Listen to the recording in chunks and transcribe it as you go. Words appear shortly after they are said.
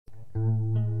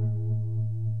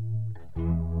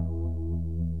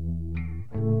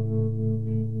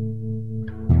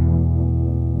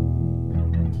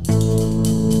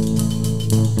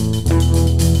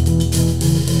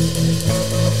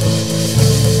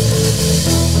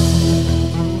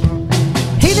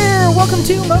Welcome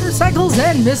to Motorcycles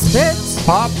and Misfits.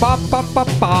 Pa, pa, pa, pa,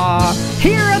 pa.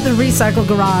 Here at the Recycle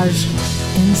Garage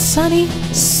in sunny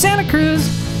Santa Cruz,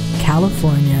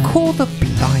 California. Call the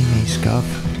blimey, Scuff.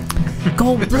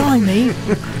 Go blimey.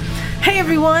 Hey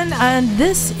everyone, and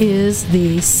this is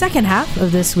the second half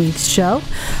of this week's show.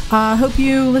 Hope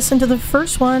you listened to the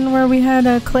first one where we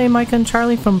had Clay, Mike, and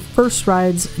Charlie from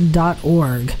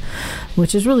FirstRides.org,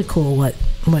 which is really cool what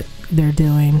they're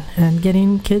doing and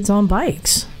getting kids on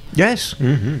bikes. Yes,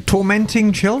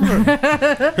 tormenting children.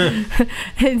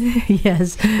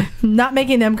 Yes, not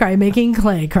making them cry, making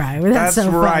Clay cry. That's so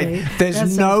right. Funny. There's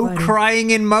That's no so funny. crying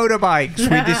in motorbikes.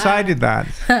 We decided that.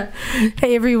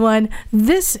 Hey everyone,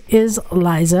 this is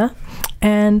Liza,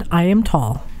 and I am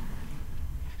tall.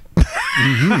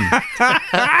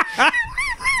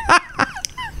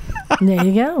 There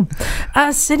you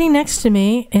go. Sitting next to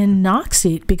me in Knock's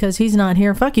seat, because he's not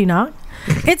here. Fuck you, Knock.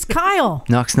 It's Kyle.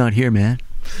 Knock's not here, man.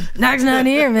 Knock's not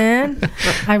here, man.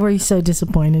 I were so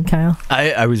disappointed, Kyle.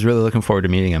 I was really looking forward to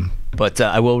meeting him. But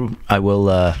I will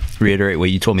reiterate what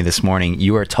you told me this morning.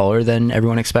 You are taller than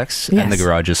everyone expects, Yes. and the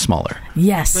garage is smaller.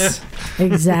 Yes,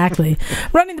 exactly.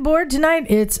 Running the board tonight,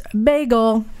 it's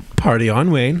Bagel. Party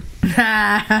on, Wayne.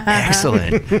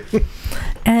 Excellent.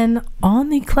 And on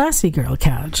the classy girl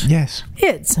couch, Yes.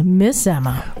 it's Miss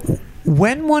Emma.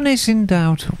 When one is in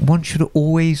doubt, one should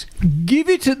always give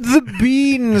it the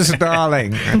beans,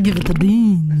 darling. Give it the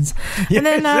beans. And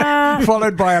then,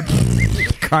 Followed by a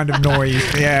kind of noise.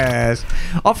 Yes.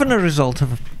 Often a result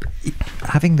of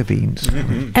having the beans.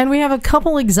 and we have a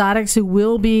couple exotics who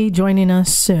will be joining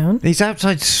us soon. He's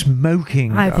outside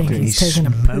smoking. I think darling. he's taking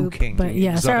a poop. smoking. But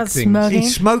yeah, Exotic start things. smoking.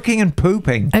 He's smoking and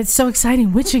pooping. It's so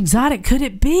exciting. Which exotic could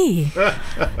it be?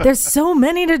 There's so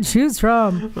many to choose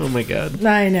from. Oh my God.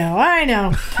 I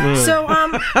know. So,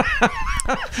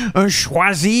 Un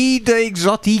choisi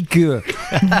d'exotique,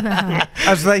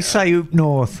 as they say up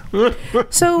north.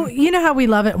 so you know how we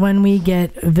love it when we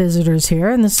get visitors here.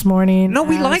 And this morning, No,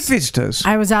 we like visitors.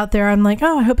 I was out there. I'm like,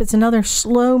 oh, I hope it's another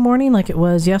slow morning like it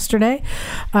was yesterday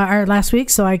or last week,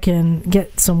 so I can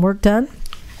get some work done.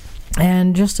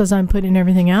 And just as I'm putting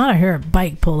everything out, I hear a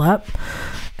bike pull up,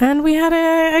 and we had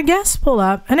a guest pull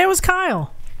up, and it was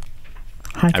Kyle.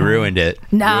 Hi, I Kyle. ruined it.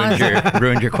 No.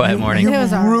 Ruined your quiet morning. It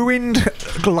was all right. Ruined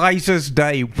Liza's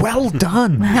day. Well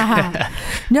done.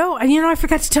 No, I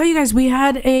forgot to tell you guys, we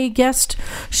had a guest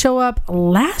show up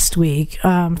last week,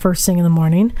 first thing in the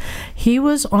morning. He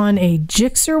was on a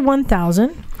Gixxer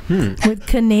 1000 with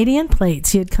Canadian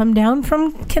plates. He had come down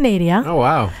from Canada, Oh,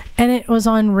 wow. and it was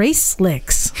on Race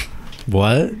Slicks.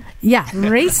 What? Yeah,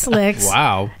 Race Slicks.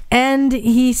 Wow. And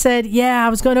he said, yeah, I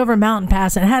was going over a mountain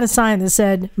pass, and it had a sign that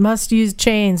said, must use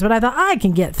chains. But I thought, I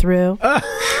can get through.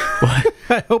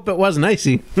 I hope it wasn't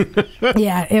icy.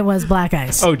 Yeah, it was black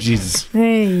ice. Oh, Jesus.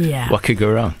 Yeah. What could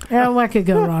go wrong? What could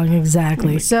go wrong?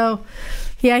 Exactly. So,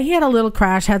 yeah, he had a little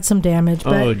crash, had some damage,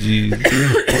 but Oh, geez.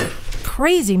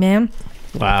 crazy, man.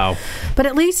 Wow. But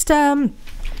at least,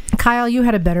 Kyle, you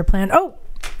had a better plan. Oh,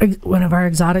 one of our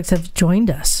exotics have joined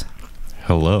us.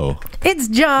 Hello. It's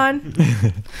John.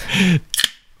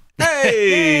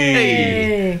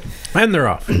 Hey. And they're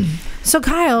off. So,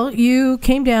 Kyle, you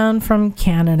came down from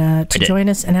Canada to did. join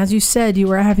us, and as you said, you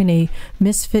were having a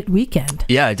Misfit weekend.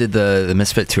 Yeah, I did the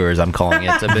Misfit tours, I'm calling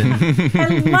it. I've been, I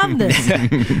love this.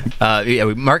 yeah,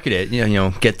 we market it,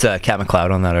 get Cat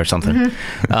McLeod on that or something.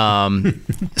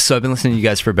 So I've been listening to you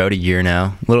guys for about a year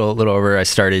now, little over. I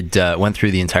started, went through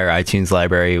the entire iTunes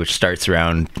library, which starts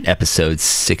around episode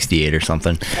 68 or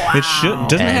something. It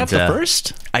doesn't it have And, the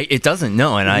first? It doesn't,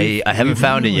 no, and I haven't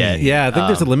found it yet. Yeah, I think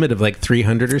there's a limit of like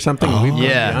 300 or something. We've gone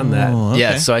yeah. beyond that. Oh, okay.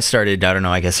 Yeah, so I started, I don't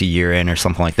know, I guess a year in or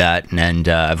something like that, and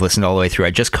I've listened all the way through.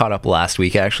 I just caught up last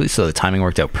week, actually, so the timing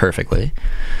worked out perfectly.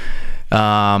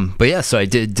 But yeah, so I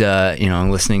did,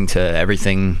 listening to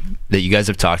everything that you guys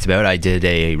have talked about. I did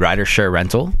a rider share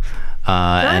rental.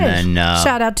 And then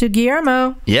shout out to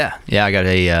Guillermo. Yeah, I got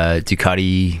a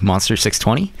Ducati Monster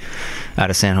 620 out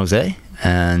of San Jose,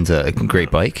 and a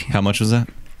great bike. How much was that?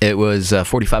 It was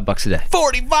 $45 a day.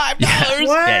 $45. Yeah,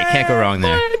 you can't go wrong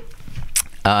there.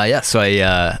 Yeah, so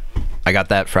I got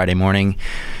that Friday morning.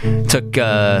 Took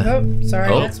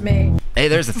That's me. Hey,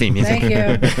 there's the theme music. Thank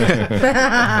you.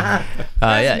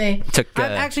 Yeah, me. took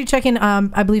I'm actually checking.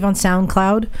 I believe on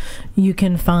SoundCloud, you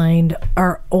can find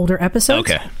our older episodes.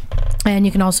 okay. And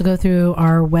you can also go through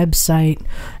our website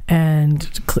and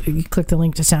you click the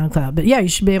link to SoundCloud. But yeah, you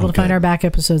should be able to find our back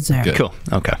episodes there. Good. Cool.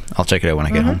 Okay. I'll check it out when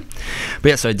I get home. But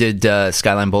yeah, so I did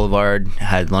Skyline Boulevard,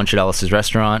 had lunch at Ellis's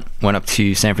restaurant, went up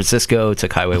to San Francisco,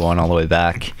 took Highway 1 all the way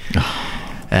back.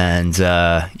 And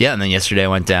and then yesterday I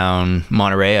went down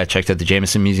Monterey. I checked out the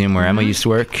Jameson Museum where Emma used to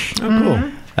work. Oh,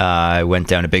 cool. I went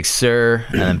down to Big Sur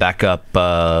and then back up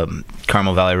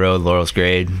Carmel Valley Road, Laurel's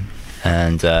Grade.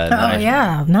 And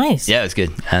nice. Yeah, it was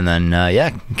good. And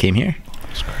then came here.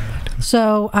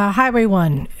 So Highway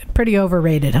 1, pretty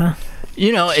overrated, huh?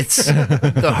 You know, it's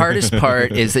the hardest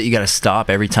part is that you got to stop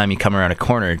every time you come around a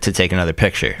corner to take another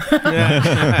picture.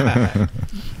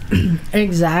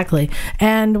 Exactly.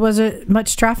 And was it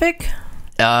much traffic?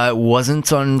 It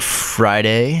wasn't on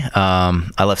Friday.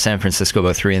 I left San Francisco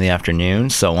about 3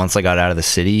 PM, so once I got out of the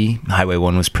city, Highway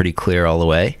 1 was pretty clear all the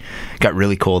way. Got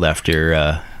really cold after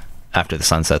the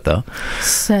sunset, though.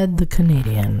 Said the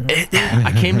Canadian.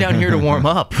 I came down here to warm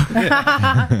up.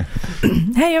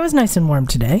 Hey, it was nice and warm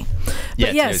today. Yeah,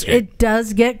 But yes, it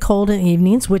does get cold in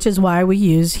evenings, which is why we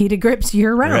use heated grips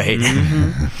year round. Right.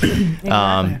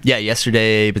 Exactly.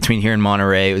 Yesterday between here and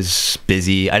Monterey, it was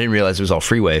busy. I didn't realize it was all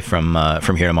freeway from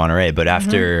here to Monterey. But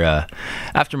after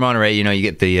Monterey, you know, you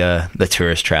get the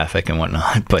tourist traffic and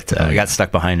whatnot. But I got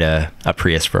stuck behind a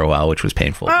Prius for a while, which was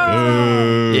painful.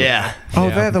 Yeah. Oh,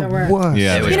 they're the worst.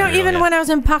 Yeah, It was You know, brutal, even when I was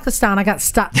in Pakistan, I got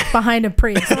stuck behind a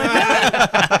Prius. I'm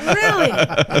like, really?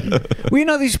 Well, you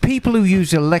know, these people who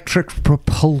use electric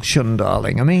propulsion,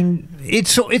 darling. I mean,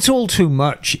 it's all too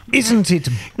much, isn't it,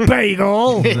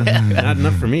 Bagel? Not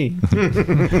enough for me.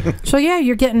 So yeah,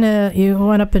 you're getting you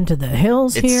went up into the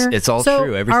hills here. It's all So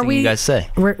true. Everything you guys say.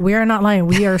 We are not lying.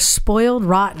 We are spoiled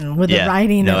rotten with the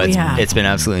riding that we have. It's been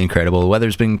absolutely incredible. The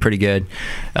weather's been pretty good.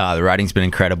 The riding's been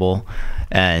incredible.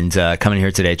 And coming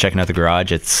here today, checking out the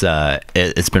garage, it's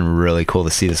been really cool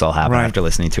to see this all happen after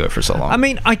listening to it for so long. I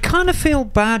mean, I kind of feel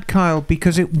bad, Kyle,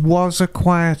 because it was a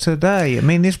quieter day. I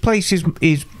mean, this place is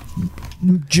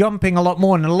jumping a lot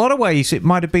more. In a lot of ways, it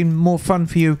might have been more fun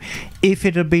for you if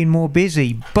it had been more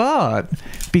busy. But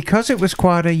because it was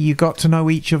quieter, you got to know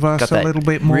each of us a little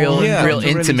bit more. Real really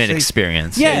intimate see-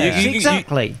 experience. Yeah, you-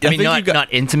 exactly. I mean,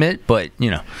 not intimate, but you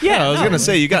know. Yeah, I was gonna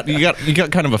say you got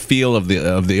kind of a feel of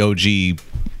the OG,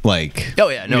 like. Oh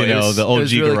yeah, no, you know, the it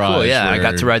was OG really garage. cool. Yeah, I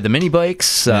got to ride the mini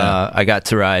bikes. Yeah. I got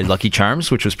to ride Lucky Charms,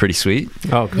 which was pretty sweet.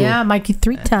 Oh, cool. Yeah, Mikey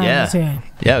 3 times.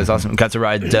 Yeah, it was awesome. Got to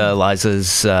ride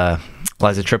Liza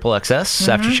Triple XS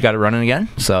after she got it running again.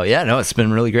 So yeah, no, it's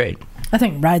been really great. I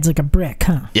think rides like a brick,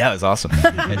 huh? Yeah, it was awesome.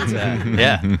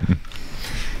 Yeah.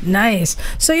 Nice.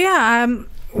 So yeah,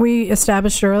 we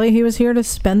established early he was here to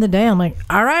spend the day. I'm like,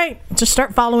 all right, just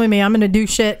start following me. I'm going to do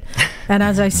shit. And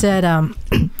as I said,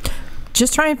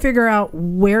 just try and figure out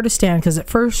where to stand, because at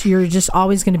first you're just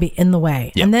always going to be in the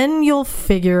way. Yep. And then you'll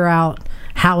figure out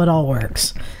how it all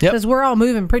works. Yep. Because we're all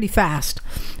moving pretty fast.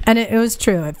 And it was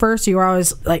true. At first you were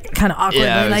always like kind of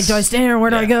awkwardly like, do I stand here? Where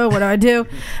do I go? What do I do?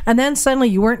 And then suddenly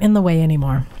you weren't in the way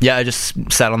anymore. Yeah, I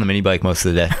just sat on the mini bike most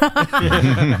of the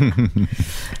day.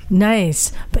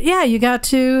 Nice. But yeah, you got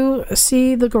to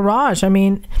see the garage. I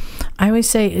mean, I always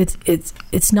say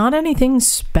it's not anything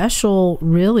special,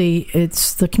 really.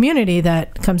 It's the community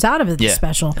that comes out of it that's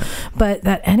special. But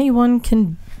that anyone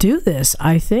can do this,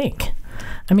 I think.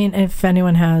 I mean, if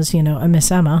anyone has, a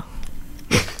Miss Emma.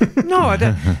 No, I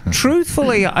don't.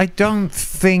 Truthfully, I don't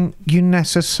think you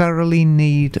necessarily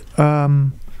need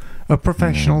a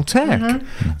professional tech.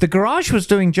 The garage was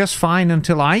doing just fine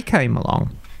until I came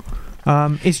along.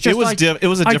 It's just it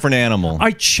was a different animal.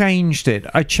 I changed it.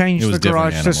 I changed the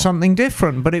garage to something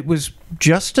different, but it was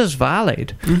just as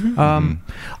valid.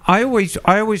 I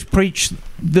always preach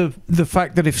the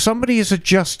fact that if somebody has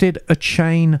adjusted a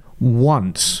chain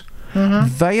once,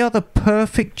 they are the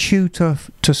perfect tutor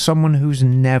to someone who's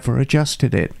never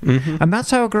adjusted it, and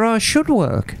that's how a garage should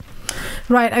work.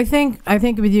 Right. I think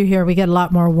with you here, we get a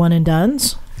lot more one and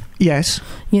dones. Yes.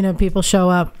 People show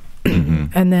up.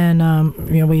 And then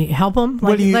we help them.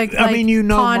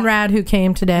 Conrad, who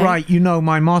came today. Right,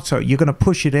 my motto. You're going to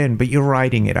push it in, but you're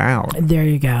riding it out. There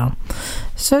you go.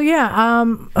 So yeah,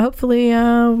 hopefully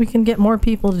we can get more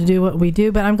people to do what we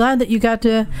do. But I'm glad that you got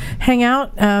to hang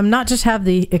out, not just have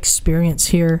the experience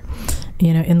here,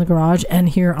 in the garage and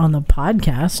here on the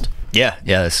podcast. Yeah,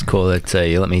 it's cool that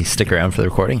you let me stick around for the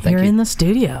recording. Thank you. You're in the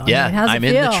studio. Yeah, how's I'm it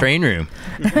in feel? the train room.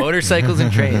 Motorcycles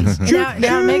and trains.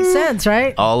 Now it makes sense,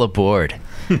 right? All aboard.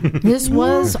 This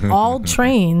was all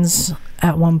trains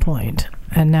at one point,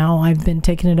 and now I've been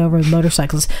taking it over with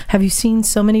motorcycles. Have you seen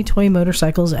so many toy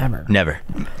motorcycles ever? Never.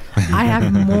 I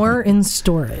have more in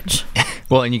storage.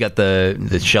 Well, and you got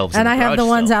the shelves. And in the I have the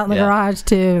ones out in the garage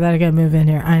too that I got to move in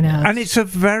here. I know. And it's a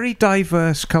very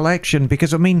diverse collection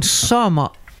because, I mean, some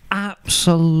are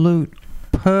absolute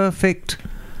perfect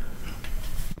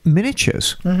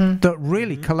miniatures that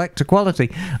really collect to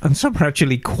quality, and some are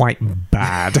actually quite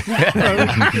bad.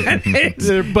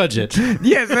 Their budget.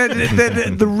 Yes,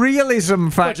 the realism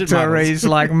factor is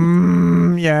like,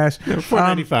 yes.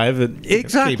 $4.95.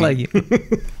 Exactly.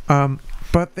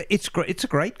 But it's great. It's a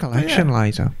great collection,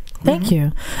 Liza. Thank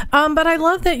you. But I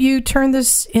love that you turned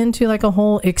this into like a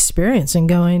whole experience and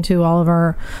going to all of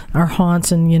our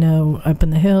haunts and, up in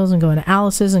the hills and going to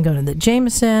Alice's and going to the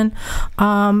Jameson.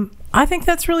 I think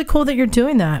that's really cool that you're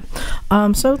doing that.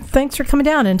 So thanks for coming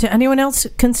down. And to anyone else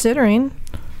considering,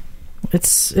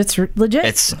 it's legit.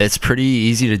 It's pretty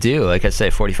easy to do. Like I say,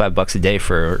 $45 a day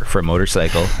for a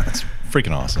motorcycle. That's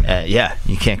freaking awesome. Yeah,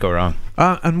 you can't go wrong.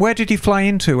 And where did you fly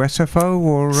into? SFO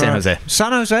or San Jose?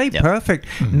 San Jose, yep. Perfect.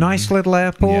 Nice little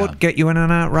airport. Yeah. Get you in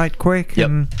and out right quick.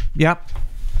 Yep.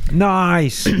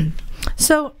 Nice.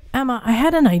 So Emma, I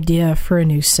had an idea for a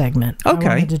new segment. Okay. I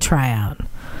wanted to try out.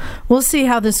 We'll see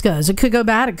how this goes. It could go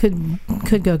bad. It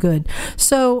could go good.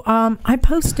 So I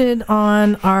posted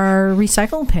on our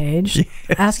recycle page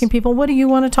asking people, what do you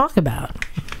want to talk about?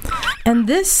 And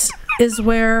this is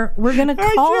where we're going to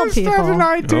call people. I just had an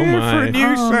idea for a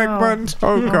new segment. No.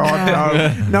 Oh,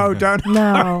 God, no, don't.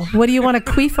 No. What do you want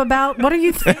to queef about? What are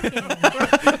you thinking?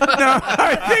 No,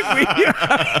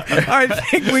 I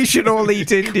think we should all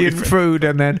eat Indian food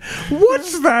and then,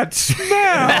 what's that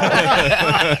smell?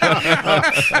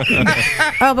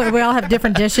 Oh, but we all have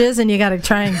different dishes, and you got to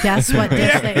try and guess what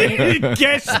dish they ate.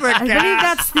 Guess the gas. I believe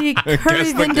that's the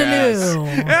curry vindaloo.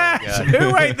 Yes.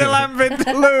 Who ate the lamb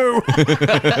vindaloo?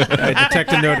 I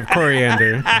detect a note of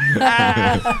coriander.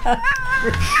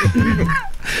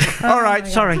 All right,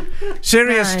 sorry.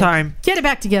 Serious time. Get it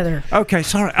back together. Okay,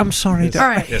 sorry. I'm sorry. All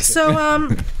right. So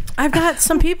I've got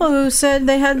some people who said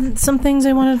they had some things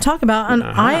they wanted to talk about, and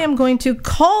I am going to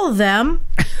call them.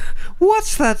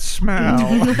 What's that smell?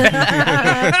 We're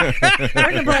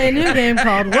going to play a new game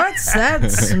called What's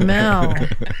That Smell?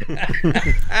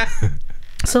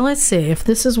 So let's see if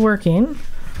this is working.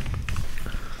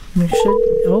 We should.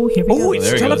 Oh, here we go. Oh,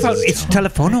 it's telephone. It's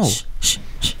telephonal. Shh.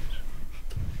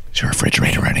 Is your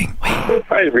refrigerator running?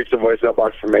 I reached the voicemail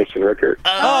box from Mason Rickard.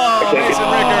 Oh, Mason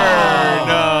Rickard!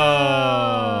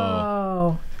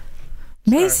 Oh,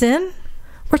 Mason,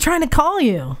 we're trying to call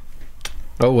you.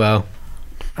 Oh, well.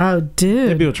 Oh, dude.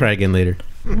 Maybe we'll try again later.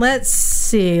 Let's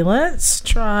see. Let's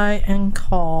try and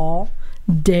call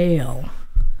Dale.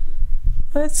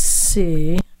 Let's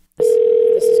see. This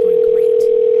is going great.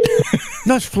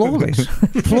 No, it's flawless.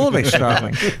 Flawless,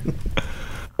 darling.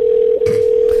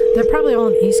 They're probably all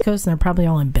on the East Coast, and they're probably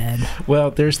all in bed.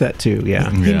 Well, there's that too, yeah.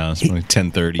 Yeah, it's like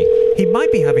 10:30. He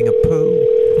might be having a poo.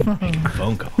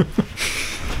 Phone call.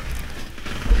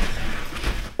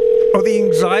 Oh, the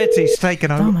anxiety's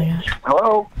taken over. Oh, my gosh.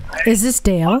 Hello, Is this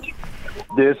Dale?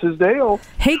 this is Dale.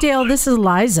 Hey, Dale, this is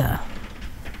Liza.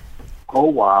 Oh,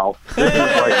 wow. This is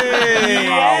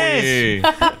Hey.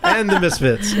 And the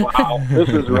Misfits. wow. This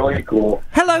is really cool.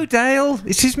 Hello, Dale.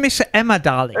 This is Miss Emma,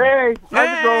 darling. Hey,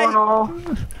 how's it going all?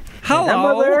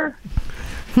 Hello. Emma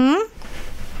there?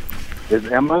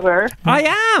 Is Emma there? I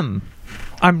am.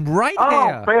 I'm right Oh,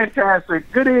 here.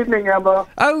 fantastic. Good evening, Emma.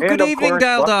 Oh, good And of evening, course,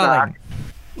 Dale, what's darling. that?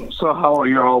 So how are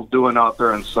you all doing out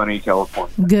there in sunny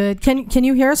California? Good. Can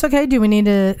you hear us okay? Do we need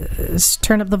to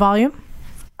turn up the volume?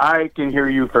 I can hear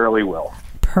you fairly well.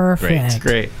 Perfect.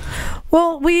 Great.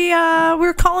 Well,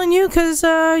 we're calling you because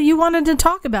you wanted to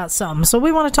talk about something. So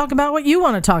we want to talk about what you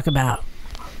want to talk about.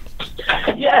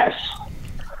 Yes.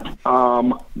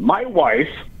 My wife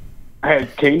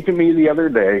came to me the other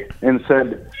day and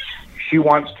said she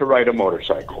wants to ride a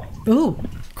motorcycle. Ooh,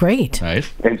 great. Right.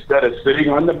 Instead of sitting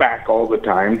on the back all the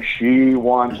time, she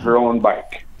wants her own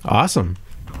bike. Awesome.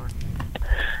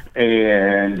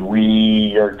 And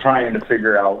we are trying to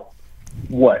figure out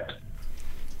what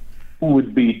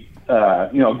would be,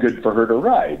 good for her to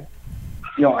ride.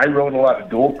 I rode a lot of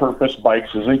dual-purpose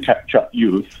bikes as a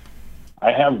youth.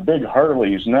 I have big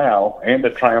Harleys now and a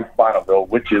Triumph Bonneville,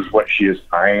 which is what she is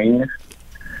eyeing,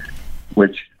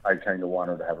 which I kind of want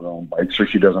her to have her own bike so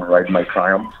she doesn't ride my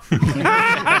Triumph.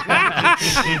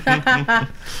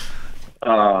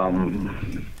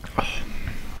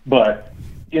 But,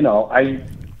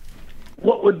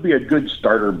 what would be a good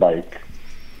starter bike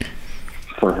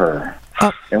for her?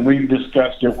 And we've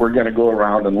discussed if we're going to go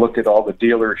around and look at all the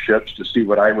dealerships to see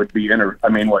what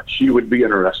what she would be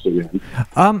interested in.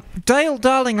 Dale,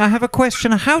 darling, I have a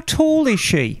question. How tall is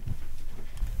she?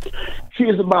 She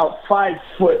is about 5'7",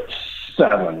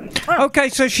 6'7". Okay,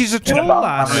 so she's a tall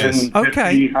lass.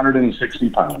 160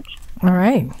 pounds. All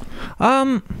right.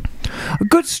 A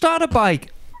good starter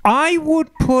bike. I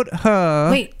would put her...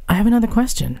 Wait, I have another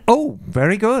question. Oh,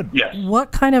 very good. Yes.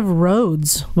 What kind of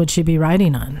roads would she be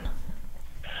riding on?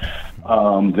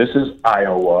 This is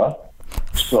Iowa.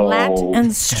 So Flat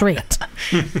and straight.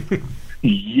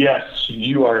 yes,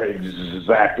 you are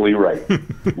exactly right.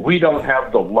 We don't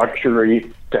have the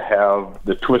luxury to have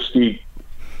the twisty,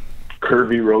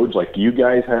 curvy roads like you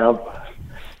guys have.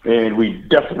 And we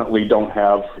definitely don't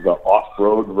have the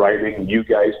off-road riding you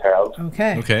guys have.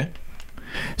 Okay.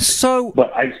 So,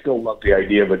 but I still love the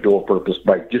idea of a dual-purpose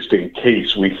bike, just in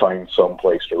case we find some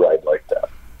place to ride like that.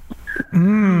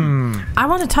 I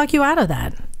want to talk you out of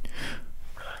that.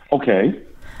 Okay.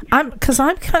 Because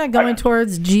I'm kind of going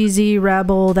towards GZ,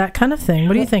 Rebel, that kind of thing.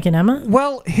 What are you thinking, Emma?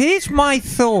 well, here's my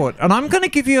thought, and I'm going to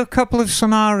give you a couple of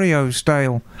scenarios,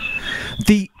 Dale.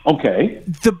 Okay.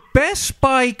 The best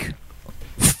bike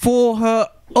for her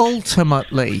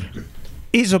ultimately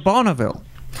is a Bonneville.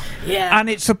 Yeah. And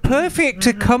it's a perfect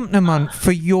accompaniment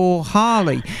for your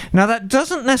Harley. Now, that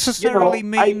doesn't necessarily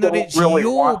mean that it's really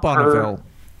your Bonneville.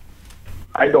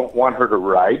 I don't want her to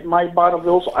ride my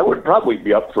Bonnevilles. I would probably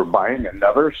be up for buying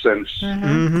another, since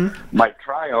my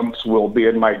Triumphs will be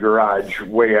in my garage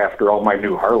way after all my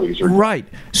new Harleys are done. Right.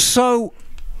 So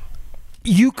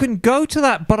you can go to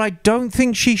that, but I don't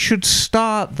think she should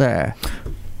start there.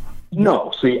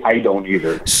 No, see, I don't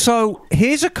either. So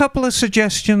here's a couple of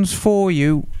suggestions for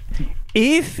you.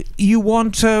 If you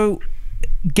want to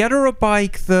get her a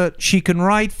bike that she can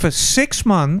ride for 6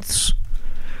 months,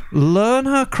 learn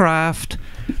her craft,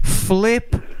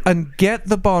 flip and get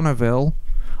the Bonneville,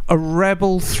 a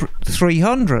Rebel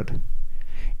 300.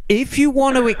 If you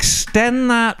want to extend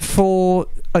that for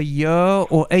a year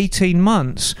or 18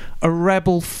 months, a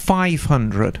Rebel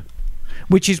 500.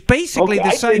 Which is basically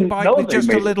the same bike with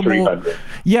just a little more.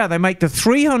 Yeah, they make the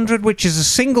 300, which is a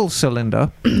single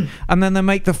cylinder, and then they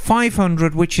make the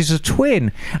 500, which is a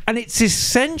twin. And it's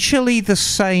essentially the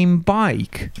same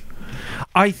bike.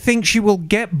 I think she will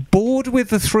get bored with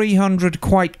the 300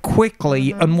 quite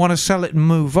quickly and want to sell it and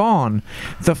move on.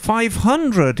 The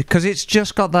 500, because it's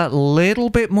just got that little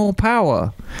bit more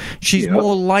power, she's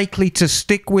more likely to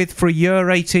stick with for a year,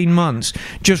 18 months,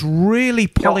 just really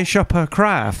polish up her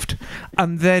craft,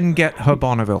 and then get her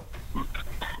Bonneville.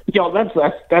 Yeah,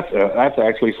 that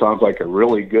actually sounds like a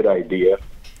really good idea.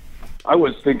 I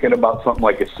was thinking about something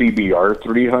like a CBR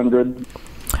 300.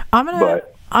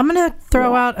 I'm gonna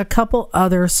throw out a couple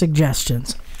other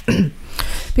suggestions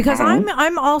because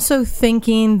I'm also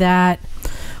thinking that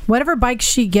whatever bike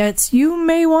she gets, you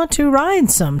may want to ride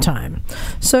sometime.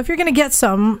 So if you're gonna get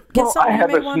some, I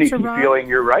have a sneaky feeling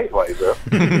you're right, Liza.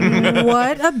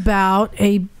 What about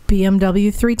a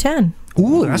BMW 310?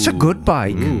 Ooh, that's a good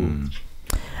bike.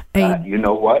 You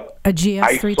know what? A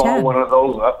GS 310. I saw one of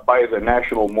those up by the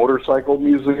National Motorcycle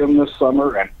Museum this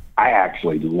summer, and I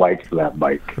actually liked that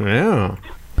bike. Yeah.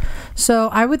 So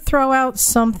I would throw out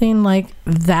something like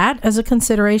that as a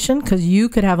consideration, because you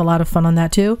could have a lot of fun on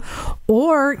that too,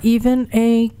 or even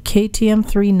a KTM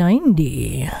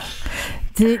 390.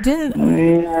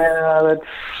 Let's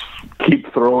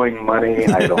keep throwing money.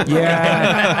 I don't know.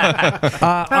 Yeah.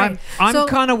 I'm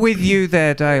kind of with you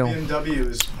there, Dale.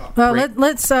 BMWs.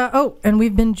 Let's. And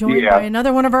we've been joined by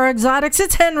another one of our exotics.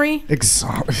 It's Henry.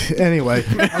 Anyway,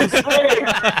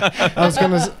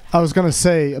 I was gonna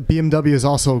say BMW is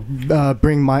also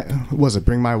Bring My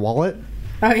Wallet.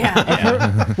 Oh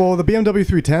yeah. Well, the BMW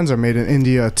 310s are made in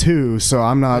India too, so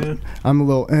I'm a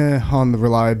little on the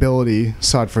reliability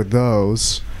side for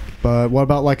those. But what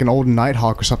about like an old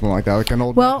Nighthawk or something like that, like an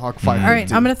old Nighthawk 550? All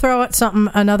right, I'm going to throw out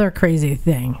another crazy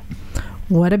thing.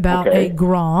 What about a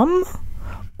Grom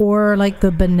or like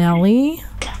the Benelli,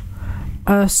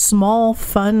 a small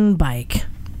fun bike?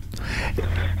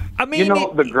 I mean,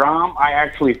 the Grom I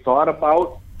actually thought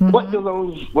about. What do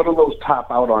those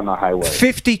top out on the highway?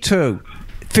 52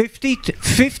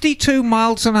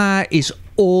 miles an hour is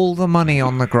all the money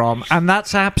on the Grom, and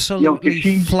that's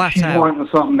absolutely flat out. She's wanting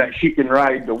something that she can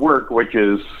ride to work, which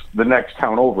is the next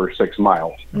town over 6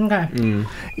 miles. Okay.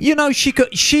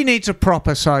 She needs a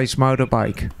proper size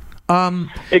motorbike.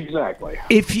 Exactly.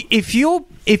 If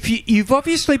you've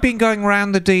obviously been going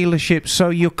around the dealership,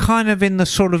 so you're kind of in the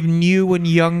sort of new and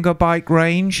younger bike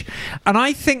range, and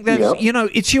I think that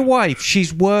it's your wife.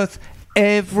 She's worth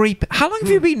every. How long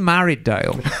have you been married,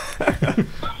 Dale?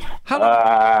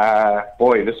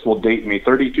 Boy, this will date me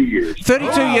 32 years.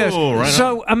 32 years. Right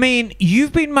so, I mean,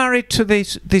 you've been married to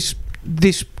this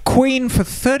queen for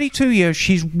 32 years.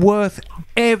 She's worth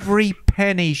every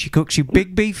penny. She cooks you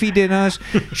big beefy dinners.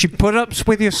 She puts up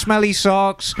with your smelly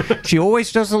socks. She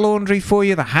always does the laundry for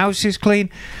you. The house is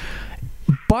clean.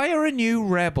 Buy her a new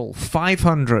Rebel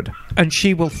 500, and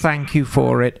she will thank you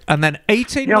for it. And then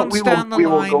 18 months down the line, we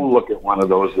will go look at one of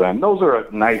those. Then those are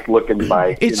a nice looking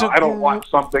bike. I don't want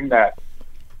something that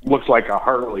looks like a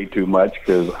Harley too much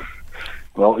because,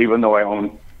 well, even though I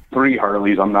own 3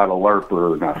 Harleys, I'm not a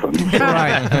LARPer or nothing.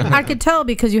 Right. I could tell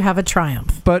because you have a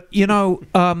Triumph. But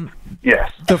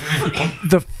yes,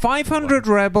 the 500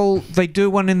 Rebel, they do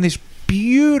one in this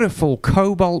beautiful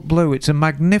cobalt blue. It's a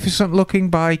magnificent looking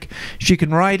bike. She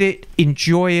can ride it,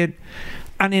 enjoy it,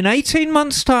 and in 18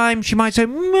 months time she might say,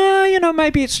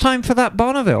 maybe it's time for that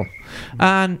Bonneville.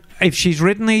 And if she's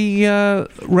ridden the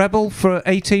Rebel for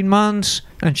 18 months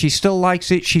and she still likes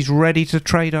it, she's ready to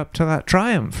trade up to that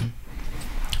Triumph.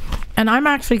 And I'm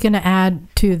actually going to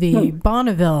add to the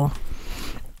Bonneville,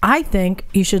 I think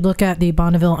you should look at the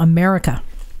Bonneville America.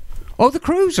 Oh, the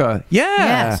cruiser. Yeah.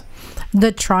 Yes.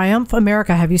 The Triumph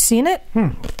America. Have you seen it?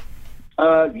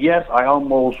 Yes, I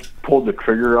almost pulled the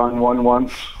trigger on one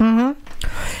once. Mm-hmm.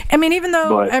 I mean, even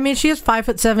though she is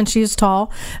 5'7", she is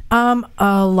tall.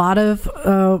 A lot of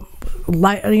a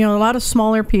lot of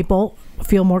smaller people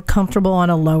feel more comfortable on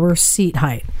a lower seat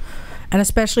height, and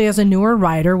especially as a newer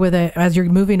rider as you're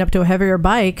moving up to a heavier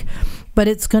bike. But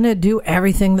it's going to do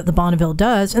everything that the Bonneville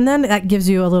does, and then that gives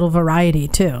you a little variety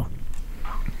too.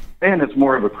 And it's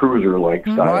more of a cruiser-like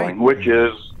styling, which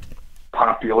is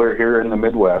popular here in the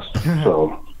Midwest.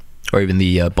 So, or even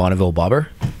the Bonneville Bobber.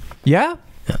 Yeah.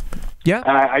 And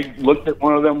I looked at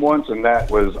one of them once, and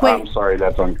that was, I'm sorry,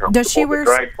 that's uncomfortable. Does she wear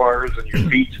drag bars and your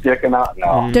feet sticking out?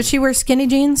 No. Does she wear skinny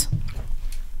jeans?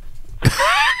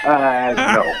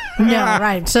 No. No,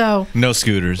 right. So no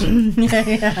scooters.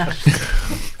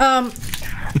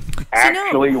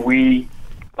 Actually, we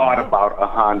thought about a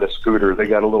Honda scooter. They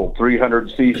got a little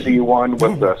 300cc one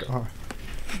with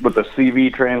the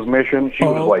CV transmission. She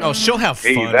was like, she'll have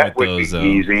fun that with would those, be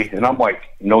easy. And I'm like,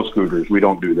 no scooters. We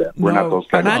don't do that. We're not those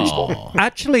kind of people.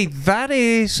 Actually, that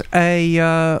is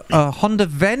a Honda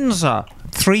Venza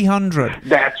 300.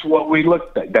 That's what we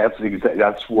looked at.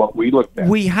 That's what we looked at.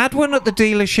 We had one at the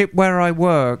dealership where I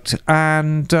worked,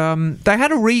 and they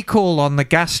had a recall on the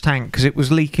gas tank because it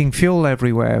was leaking fuel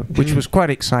everywhere, which was quite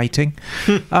exciting.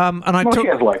 And I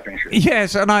took life insurance.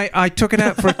 Yes, and I took it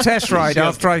out for a test ride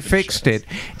after I fixed it.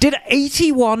 Did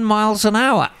 81 miles an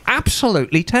hour.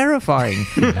 Absolutely terrifying.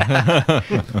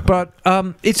 But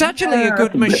it's actually a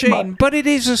good machine, but it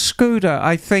is a scooter.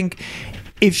 I think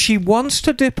if she wants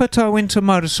to dip her toe into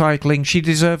motorcycling, she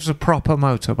deserves a proper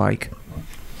motorbike.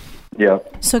 Yeah.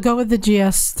 So go with the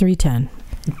GS 310.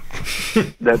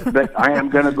 I am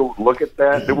going to go look at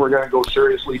that. Then we're going to go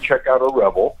seriously check out a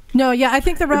Rebel. No, yeah, I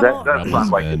think the Rebel. That sounds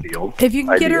like a deal. If you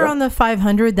can get her on the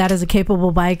 500, that is a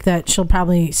capable bike that she'll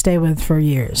probably stay with for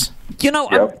years.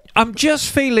 I'm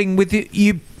just feeling with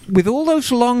you. With all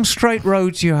those long straight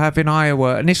roads you have in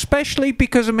Iowa, and especially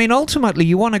because, ultimately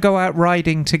you want to go out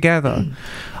riding together.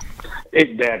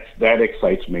 That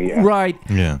excites me. Yeah. Right.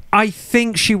 Yeah. I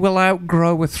think she will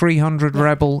outgrow a 300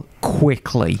 Rebel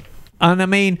quickly.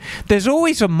 And there's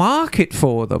always a market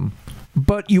for them,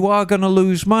 but you are going to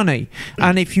lose money.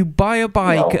 And if you buy a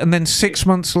bike and then 6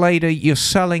 months later you're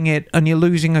selling it and you're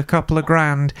losing a couple of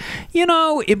grand,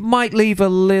 it might leave a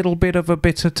little bit of a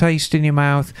bitter taste in your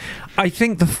mouth. I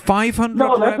think the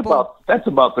 500 that's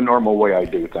about the normal way I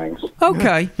do things.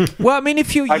 Okay. Well,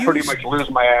 if you pretty much lose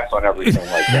my ass on everything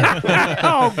like that.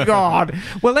 Oh, God.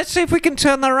 Well, let's see if we can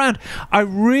turn that around. I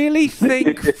really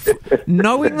think,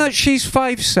 knowing that she's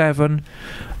 5'7",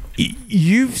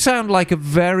 you sound like a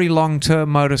very long-term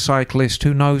motorcyclist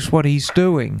who knows what he's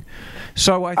doing.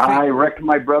 So I wrecked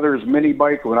my brother's mini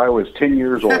bike when I was 10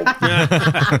 years old.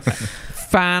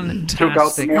 Fantastic. Took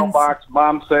out the mailbox.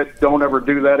 Mom said, "Don't ever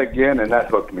do that again," and that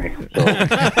hooked me. So.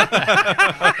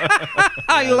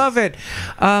 I love it.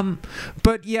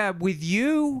 But yeah, with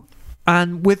you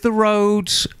and with the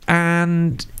roads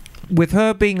and with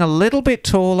her being a little bit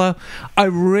taller, I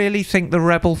really think the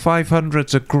Rebel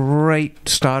 500's a great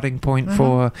starting point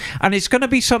for her. And it's going to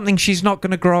be something she's not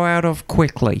going to grow out of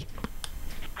quickly.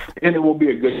 And it will be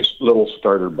a good little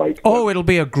starter bike. Oh, it'll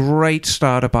be a great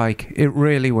starter bike. It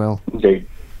really will. Indeed.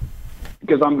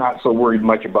 Because I'm not so worried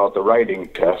much about the riding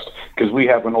test, because we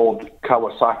have an old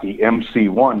Kawasaki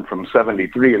MC1 from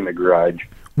 '73 in the garage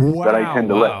that I tend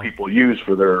to let people use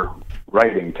for their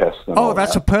riding tests.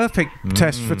 That's a perfect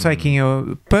test for taking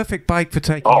your perfect bike for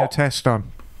taking your test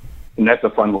on. And that's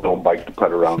a fun little bike to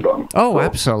put around on. Oh,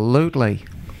 absolutely.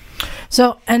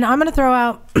 So, and I'm going to throw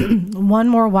out one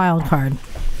more wild card.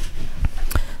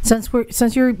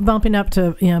 Since you're bumping up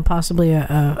to possibly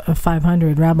a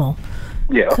 500 Rebel,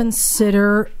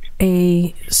 consider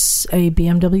a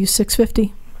BMW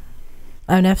 650,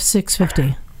 an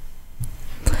F650.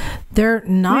 They're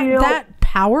not that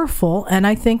powerful, and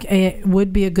I think it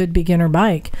would be a good beginner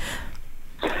bike.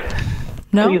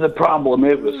 No? See, the problem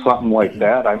is with something like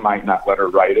that, I might not let her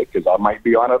ride it because I might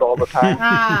be on it all the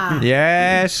time.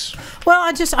 Yes. Well,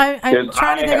 I'm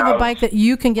trying to think of a bike that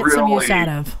you can get some use out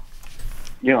of.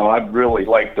 I really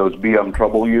like those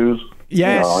BMWs.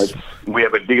 Yes. We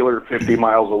have a dealer 50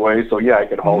 miles away, so I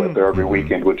could haul it there every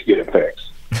weekend, which get it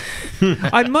fixed.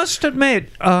 I must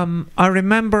admit, I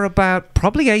remember about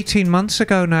probably 18 months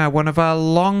ago now, one of our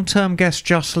long-term guests,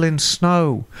 Jocelyn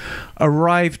Snow,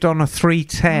 arrived on a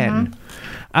 310,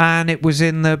 and it was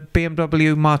in the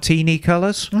BMW Martini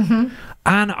colours, and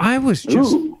I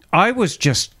was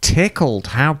just tickled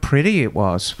how pretty it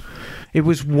was. It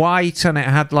was white, and it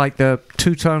had like the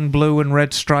two-tone blue and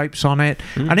red stripes on it,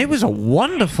 and it was a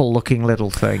wonderful-looking little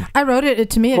thing. I rode it.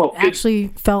 To me, it actually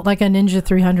felt like a Ninja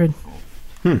 300.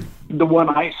 The one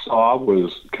I saw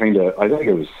was I think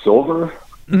it was silver.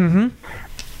 Mm-hmm.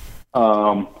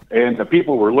 And the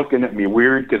people were looking at me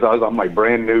weird because I was on my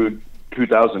brand new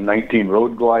 2019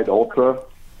 Road Glide Ultra.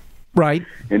 Right.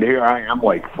 And here I am,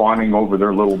 like, fawning over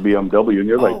their little BMW, and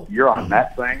they're like, you're on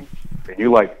that thing? And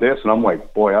you like this? And I'm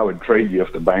like, boy, I would trade you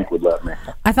if the bank would let me.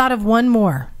 I thought of one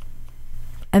more.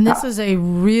 And this is a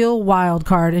real wild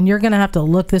card, and you're going to have to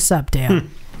look this up, Dale.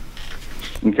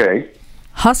 Okay.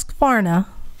 Husqvarna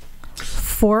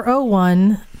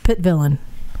 401 Pit Villain.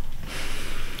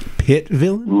 Pit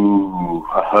Villain? Ooh,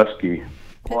 a Husky.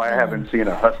 Boy, I haven't seen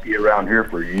a Husky around here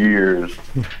for years.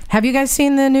 Have you guys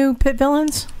seen the new Pit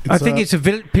Villains? I think it's a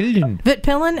Vitpillen.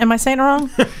 Vitpillen? Am I saying it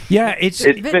wrong? Yeah, it's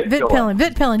Vitpillen.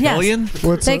 Vitpillen,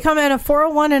 yes. They come in a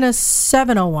 401 and a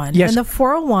 701. Yes. And the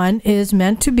 401 is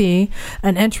meant to be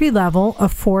an entry-level,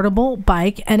 affordable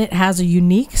bike, and it has a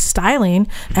unique styling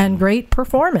and great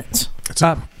performance.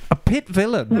 A pit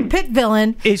villain. Pit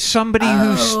villain is somebody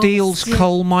who steals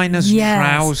coal miners'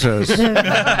 trousers. The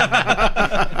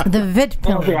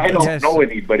Vitpillen. Okay, I don't know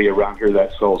anybody around here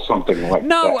that sells something like that.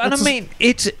 No, and I mean,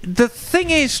 the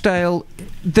thing is, Dale,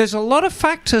 there's a lot of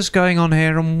factors going on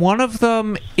here, and one of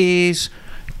them is,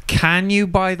 can you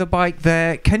buy the bike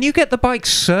there? Can you get the bike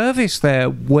serviced there?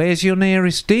 Where's your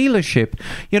nearest dealership?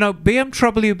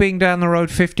 BMW being down the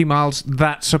road 50 miles,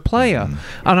 that's a player.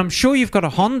 And I'm sure you've got a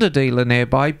Honda dealer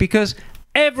nearby because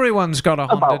everyone's got a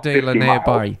Honda dealer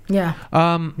nearby. Yeah.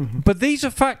 But these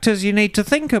are factors you need to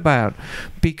think about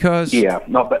because... Yeah,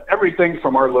 no, but everything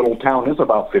from our little town is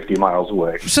about 50 miles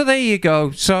away. So there you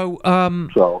go. So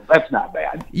that's not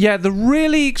bad. Yeah, the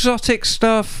really exotic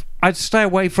stuff I'd stay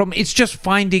away from. It's just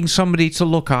finding somebody to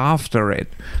look after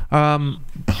it.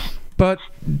 But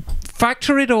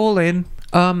factor it all in.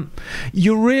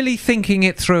 You're really thinking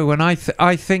it through, and I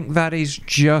think that is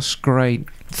just great.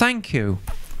 Thank you.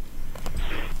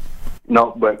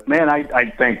 No, but man,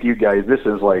 I thank you guys. This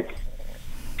is like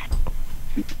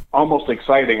almost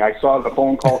exciting. I saw the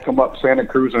phone call come up Santa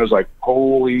Cruz, and I was like,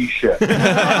 holy shit.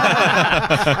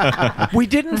 We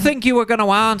didn't think you were going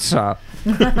to answer.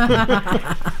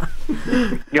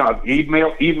 I've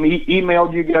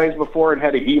emailed you guys before and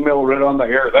had an email read on the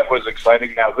air. That was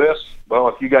exciting. Now this, well,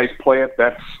 if you guys play it,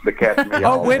 that's the cat's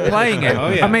meow. Oh, we're playing it.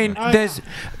 I mean, there's,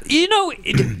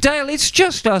 Dale, it's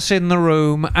just us in the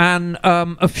room and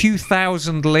a few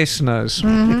thousand listeners.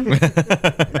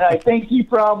 Mm-hmm. I think you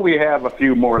probably have a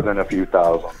few more than a few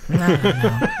thousand.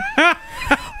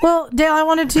 Well, Dale, I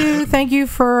wanted to thank you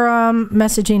for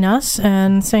messaging us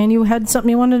and saying you had something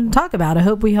you wanted to talk about. I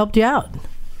hope we helped you out.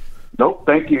 Nope,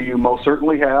 thank you. You most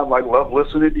certainly have. I love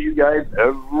listening to you guys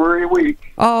every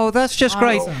week. Oh, that's just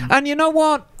great. And you know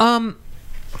what?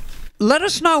 Let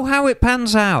us know how it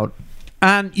pans out.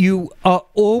 And you are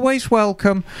always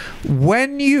welcome.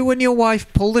 When you and your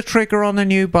wife pull the trigger on a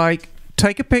new bike,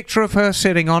 take a picture of her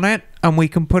sitting on it, and we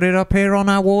can put it up here on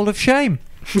our wall of shame.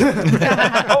 We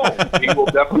will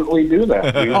definitely do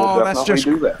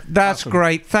that. That's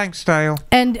great. Thanks, Dale.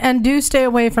 And do stay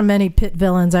away from any Pit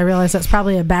Villains. I realize that's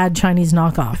probably a bad Chinese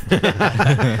knockoff.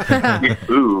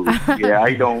 Ooh, yeah,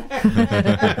 I don't.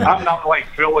 I'm not like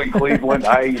Phil in Cleveland.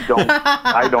 I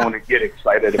don't get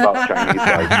excited about Chinese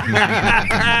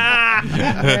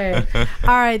bikes.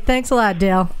 All right. Thanks a lot,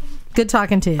 Dale. Good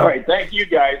talking to you. All right. Thank you,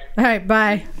 guys. All right.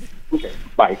 Bye. Okay.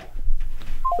 Bye.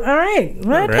 All right.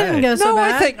 Well, that didn't go so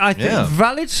bad. I think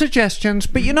valid suggestions,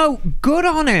 but good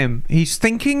on him. He's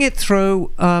thinking it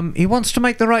through. He wants to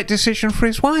make the right decision for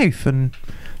his wife, and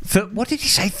What did he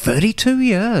say? 32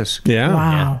 years.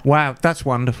 Yeah. Wow, that's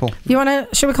wonderful.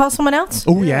 Should we call someone else?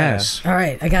 Oh, yes. All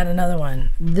right, I got another one.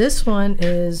 This one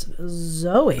is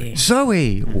Zoe.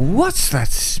 Zoe, what's that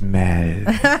smell?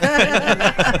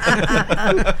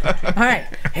 All right,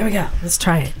 here we go. Let's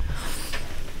try it.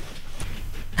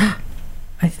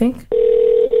 I think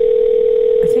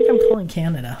I'm calling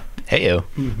Canada. Heyo.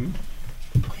 Mm-hmm.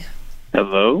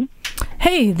 Hello?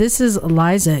 Hey, this is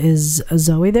Eliza. Is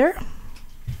Zoe there?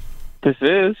 This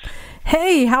is.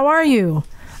 Hey, how are you?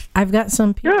 I've got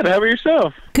some people. Good, how about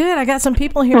yourself? Good, I got some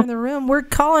people here in the room. We're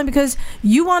calling because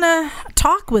you want to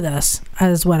talk with us,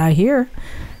 is what I hear.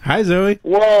 Hi, Zoe.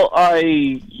 Well,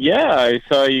 I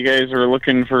saw you guys were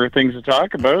looking for things to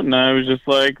talk about, and I was just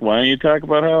like, why don't you talk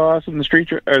about how awesome the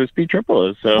speed triple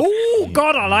is? So. Oh,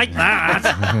 God, I like that.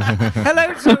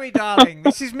 Hello, Zoe, darling.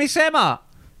 This is Miss Emma.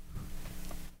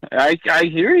 I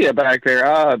hear you back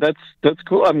there. That's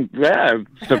cool. I'm glad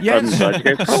you guys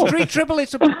called. Street triple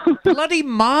is a bloody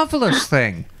marvelous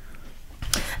thing.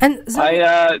 And Zoe,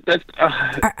 are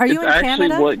you in actually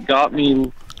Canada? What got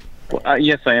me?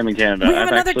 Yes, I am in Canada. We have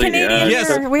another Canadian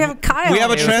here. We have Kyle. We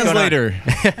have a translator.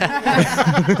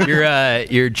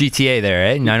 You're GTA there,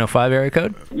 eh? 905 area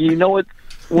code? You know what?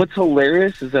 What's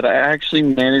hilarious is that I actually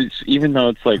managed, even though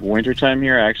it's like wintertime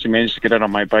here, I actually managed to get out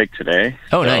on my bike today.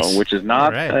 Oh, nice. Which is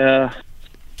not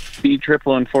speed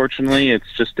triple, unfortunately. It's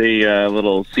just a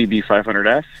little CB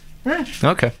 500F.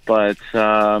 Okay. But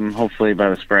hopefully by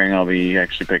the spring I'll be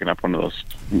actually picking up one of those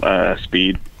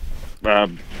speed,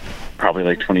 probably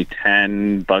like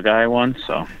 2010 Bug-Eye ones.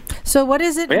 So what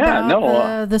is it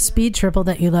about the speed triple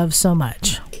that you love so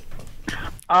much?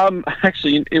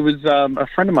 Actually, it was a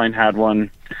friend of mine had one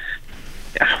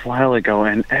a while ago,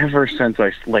 and ever since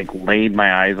I laid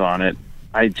my eyes on it,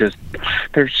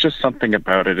 there's just something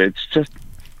about it. It's just,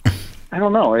 I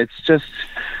don't know. I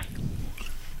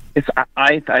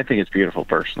think it's beautiful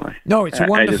personally. No, it's a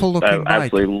wonderful looking bike. I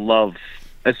absolutely love,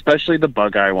 especially the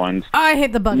Bug-Eye ones. I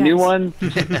hate the Bug-Eyes. New ones.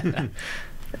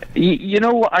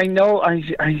 I know.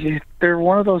 They're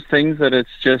one of those things that it's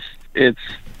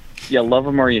you love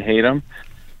them or you hate them.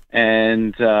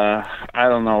 And I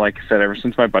don't know, like I said, ever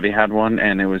since my buddy had one,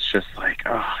 and it was just like,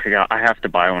 I have to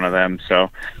buy one of them. So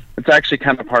it's actually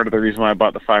kind of part of the reason why I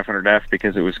bought the 500F,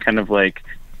 because it was kind of like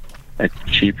a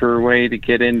cheaper way to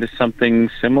get into something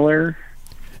similar,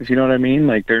 if you know what I mean.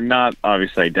 Like, they're not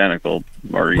obviously identical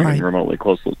or even remotely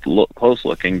close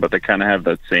looking, but they kind of have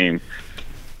that same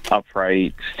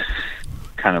upright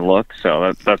kind of look,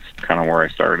 so that's kind of where I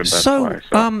started.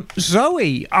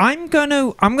 Zoe, I'm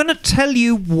gonna tell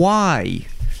you why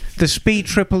the Speed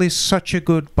Triple is such a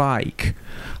good bike.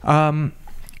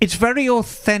 It's very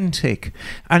authentic,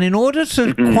 and in order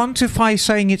to quantify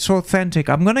saying it's authentic,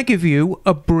 I'm going to give you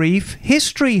a brief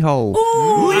history hole.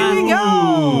 Ooh, here we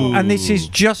go! And this is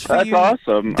just for you. That's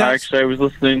awesome. Actually, I was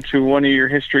listening to one of your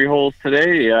history holes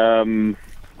today.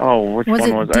 Which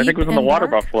one was it? I think it was on the Water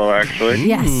Buffalo, actually.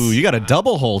 Yes. Ooh, you got a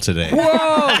double hole today.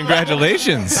 Whoa!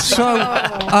 Congratulations. So,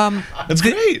 that's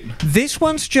great. This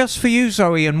one's just for you,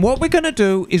 Zoe, and what we're going to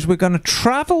do is we're going to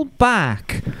travel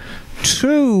back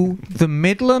to the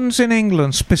Midlands in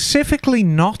England, specifically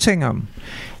Nottingham,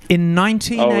 in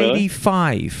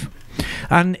 1985. Oh, really?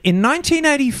 And in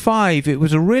 1985, it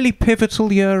was a really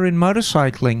pivotal year in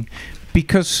motorcycling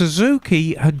because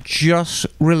Suzuki had just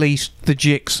released the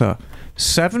Gixxer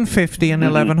 750 and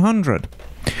 1100,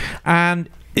 and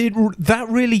that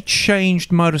really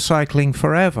changed motorcycling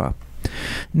forever.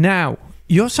 Now,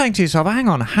 you're saying to yourself, hang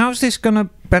on, how's this going to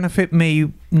benefit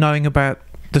me knowing about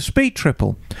the Speed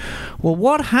Triple? Well,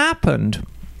 what happened,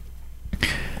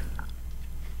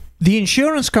 the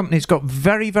insurance companies got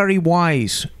very, very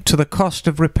wise to the cost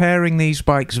of repairing these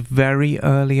bikes very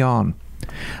early on,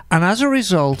 and as a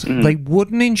result, they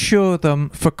wouldn't insure them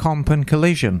for comp and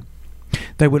collision.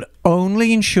 They would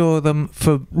only insure them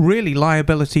for really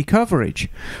liability coverage,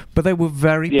 but they were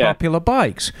very popular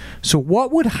bikes. So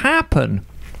what would happen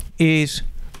is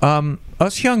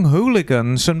us young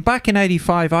hooligans, and back in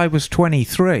 85 I was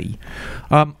 23,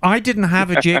 I didn't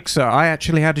have a Gixxer. I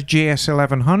actually had a GS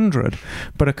 1100,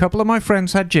 but a couple of my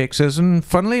friends had Gixxers, and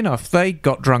funnily enough, they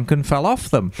got drunk and fell off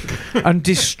them and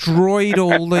destroyed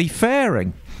all the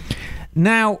fairing.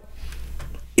 Now,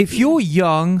 if you're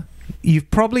young,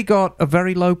 you've probably got a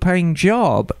very low-paying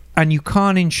job and you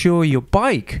can't insure your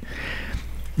bike,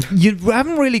 you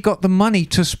haven't really got the money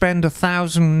to spend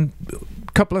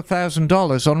couple of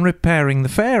 $1,000s on repairing the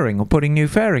fairing or putting new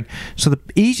fairing. So the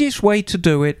easiest way to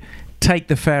do it, take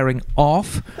the fairing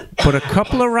off, put a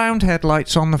couple of round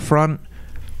headlights on the front,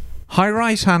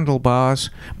 high-rise handlebars,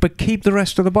 but keep the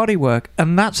rest of the bodywork.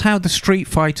 And that's how the Street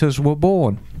Fighters were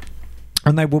born.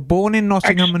 And they were born in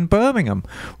Nottingham and Birmingham,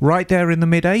 right there in the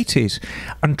mid-'80s.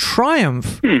 And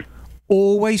Triumph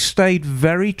always stayed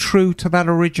very true to that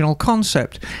original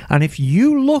concept. And if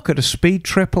you look at a Speed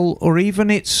Triple or even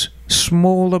its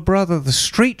smaller brother, the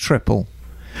Street Triple,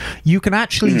 you can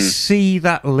actually see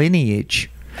that lineage.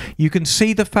 You can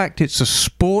see the fact it's a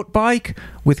sport bike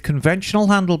with conventional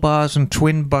handlebars and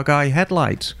twin bug-eye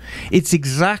headlights. It's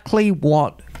exactly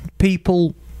what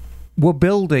people were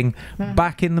building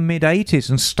back in the mid-'80s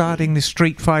and starting the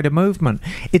Street Fighter movement.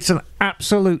 It's an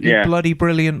absolutely bloody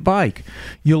brilliant bike.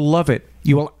 You'll love it.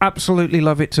 You will absolutely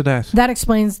love it to death. That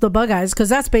explains the bug eyes, because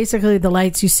that's basically the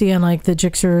lights you see on like the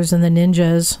Gixxers and the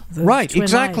Ninjas. Right,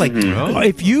 exactly.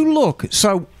 If you look,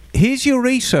 so here's your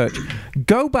research.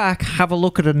 Go back, have a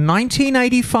look at a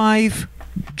 1985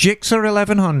 Gixxer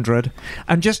 1100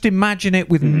 and just imagine it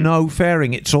with no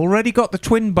fairing. It's already got the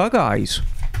twin bug eyes.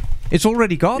 It's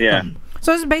already got them.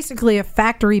 So it's basically a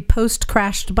factory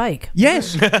post-crashed bike.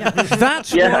 Yes,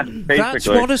 that's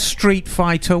what a Street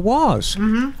Fighter was.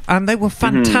 And they were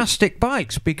fantastic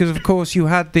bikes because, of course, you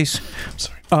had this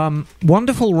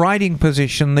wonderful riding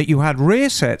position that you had rear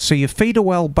set, so your feet are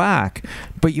well back,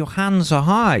 but your hands are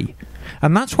high.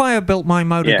 And that's why I built my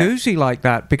Moto Guzzi like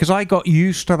that, because I got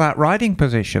used to that riding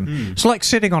position. It's like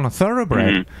sitting on a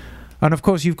thoroughbred. And, of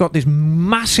course, you've got this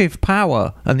massive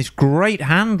power and this great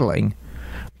handling,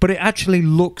 but it actually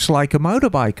looks like a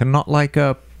motorbike and not like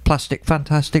a plastic,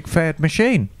 fantastic, fared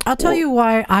machine. I'll tell you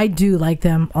why I do like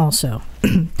them also.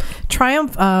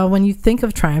 Triumph, when you think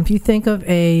of Triumph, you think of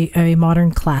a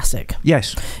modern classic.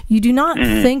 Yes. You do not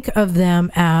think of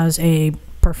them as a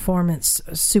performance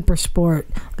super sport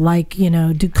like, you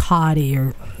know, Ducati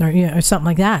or something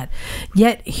like that.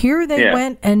 Yet here they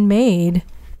went and made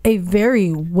a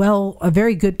very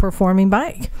good performing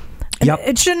bike. Yep.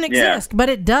 It shouldn't exist, but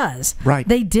it does. Right.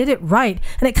 They did it right,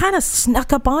 and it kind of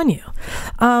snuck up on you.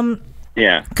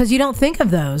 Because you don't think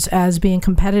of those as being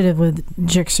competitive with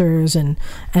Gixxers and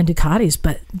Ducatis,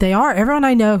 but they are. Everyone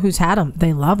I know who's had them,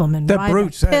 they love them and they're ride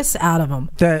brutes. the piss out of them.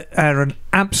 They're an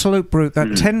absolute brute. That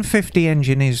 1050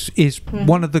 engine is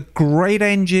one of the great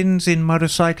engines in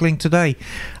motorcycling today.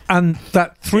 And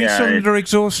that three-cylinder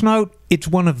exhaust note, it's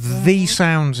one of the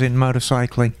sounds in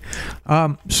motorcycling.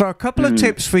 So a couple of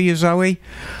tips for you, Zoe.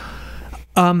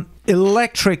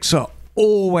 Electrics are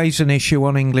always an issue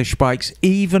on English bikes,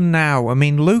 even now. I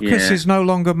mean, Lucas is no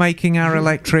longer making our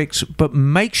electrics, but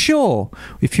make sure,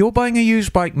 if you're buying a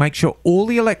used bike, make sure all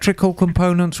the electrical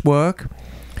components work.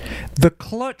 The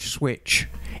clutch switch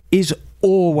is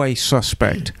always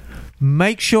suspect.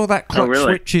 Make sure that clutch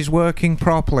switch is working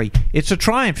properly. It's a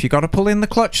Triumph. You've got to pull in the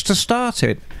clutch to start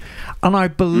it. And I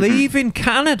believe in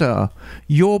Canada,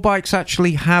 your bikes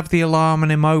actually have the alarm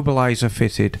and immobilizer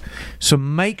fitted. So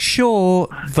make sure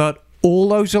that all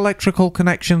those electrical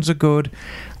connections are good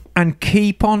and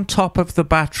keep on top of the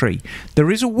battery. There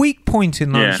is a weak point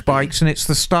in those bikes, and it's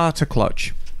the starter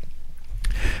clutch.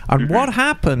 And what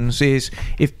happens is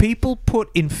if people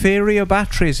put inferior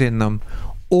batteries in them,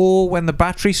 or when the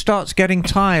battery starts getting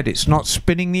tired, it's not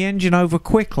spinning the engine over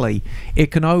quickly,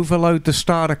 it can overload the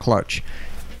starter clutch.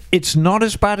 It's not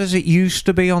as bad as it used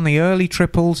to be on the early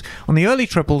triples. On the early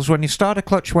triples, when your starter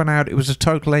clutch went out, it was a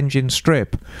total engine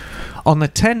strip. On the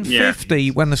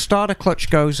 1050, when the starter clutch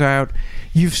goes out,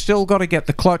 you've still got to get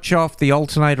the clutch off, the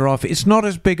alternator off. It's not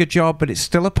as big a job, but it's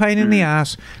still a pain in the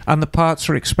ass, and the parts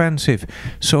are expensive.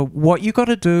 So what you got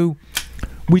to do...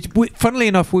 funnily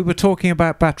enough, we were talking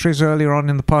about batteries earlier on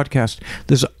in the podcast.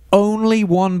 There's only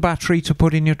one battery to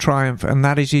put in your Triumph, and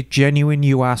that is your genuine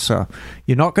Yuasa.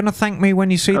 You're not going to thank me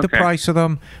when you see the price of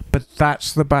them, but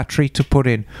that's the battery to put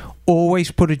in.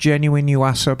 Always put a genuine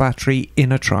Yuasa battery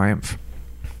in a Triumph.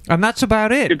 And that's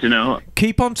about it. Good to know.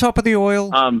 Keep on top of the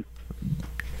oil.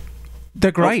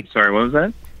 They're great. Sorry, what was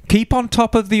that? Keep on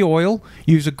top of the oil.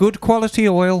 Use a good quality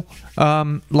oil,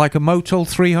 like a Motul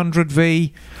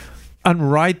 300V,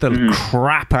 and ride the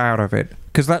crap out of it,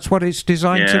 because that's what it's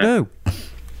designed to do.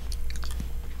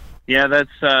 Yeah,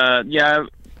 that's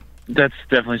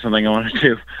definitely something I want to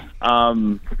do.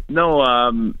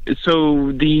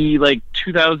 So the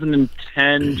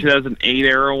 2010, 2008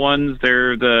 era ones,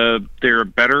 they're the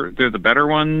better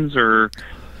ones, or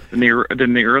than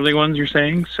the early ones, you're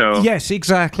saying? So yes,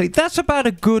 exactly. That's about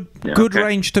a good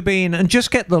range to be in, and just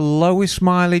get the lowest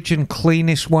mileage and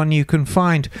cleanest one you can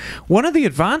find. One of the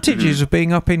advantages of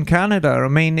being up in Canada, I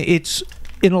mean, it's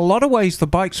in a lot of ways the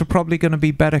bikes are probably going to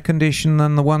be better condition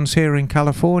than the ones here in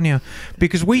California,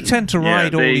 because we tend to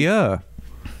ride all year,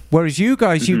 whereas you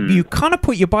guys, you kind of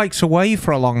put your bikes away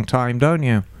for a long time, don't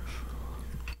you?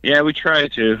 Yeah, we try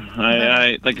to.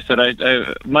 I like I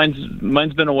said,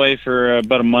 mine's been away for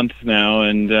about a month now,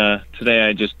 and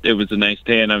today it was a nice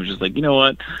day, and I was just like, you know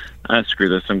what, screw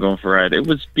this, I'm going for a ride. It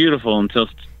was beautiful until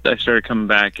I started coming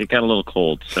back. It got a little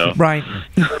cold, so. Right.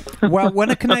 Well, when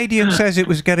a Canadian says it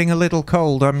was getting a little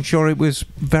cold, I'm sure it was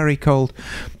very cold.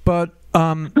 But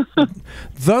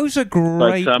those are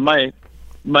great. But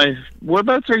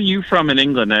whereabouts are you from in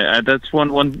England? That's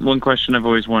one question I've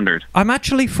always wondered. I'm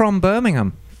actually from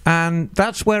Birmingham, and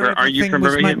that's where are you from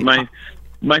Birmingham?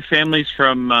 My family's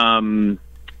from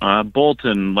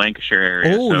Bolton, Lancashire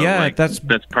area. Oh, so yeah, that's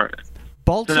part.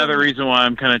 Bolton. That's another reason why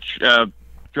I'm kind of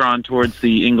drawn towards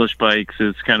the English bikes.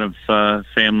 Is kind of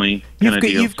family kind of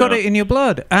deal. You've got it in your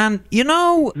blood, and you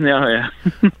know. Yeah.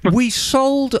 We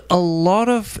sold a lot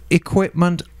of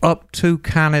equipment up to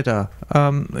Canada.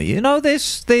 You know,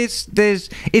 there's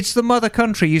it's the mother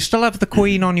country. You still have the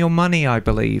Queen on your money, I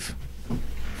believe.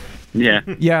 Yeah.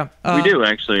 Yeah. We do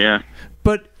actually. Yeah.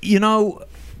 But you know,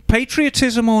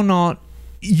 patriotism or not,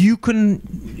 you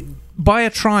can buy a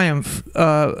Triumph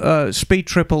Speed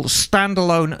Triple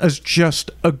standalone as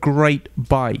just a great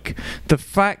bike. The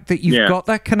fact that you've got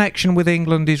that connection with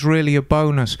England is really a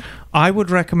bonus. I would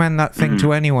recommend that thing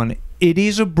to anyone. It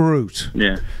is a brute.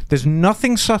 Yeah. There's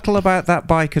nothing subtle about that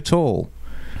bike at all.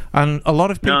 And a lot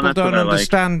of people don't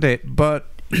understand it, but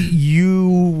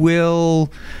you'll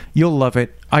love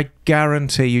it. I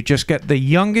guarantee you. Just get the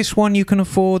youngest one you can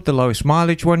afford, the lowest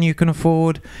mileage one you can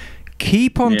afford.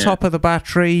 Keep on top of the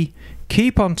battery.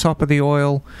 Keep on top of the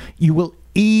oil. You will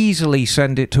easily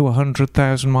send it to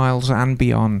 100,000 miles and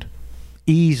beyond.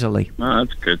 Easily. Oh,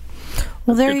 that's good.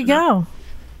 Well, there you go.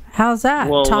 How's that?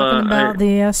 Well, talking about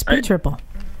the Speed Triple.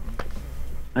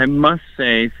 I must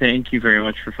say thank you very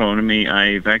much for phoning me.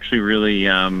 I've actually really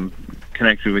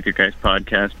connected with your guys'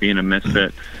 podcast, being a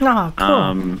misfit. Oh,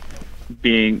 cool.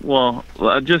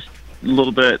 Just a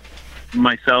little bit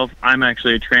myself. I'm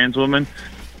actually a trans woman.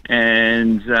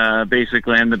 And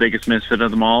basically, I'm the biggest misfit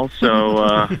of them all.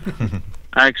 So,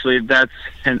 actually, that's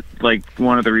like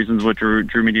one of the reasons what drew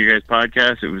me to you guys'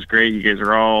 podcast. It was great. You guys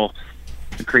are all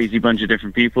a crazy bunch of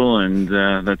different people, and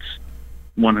that's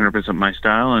 100% my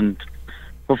style. And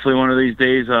hopefully, one of these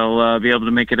days, I'll be able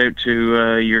to make it out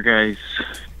to your guys,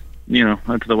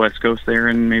 out to the West Coast there,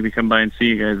 and maybe come by and see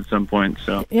you guys at some point.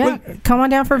 So come on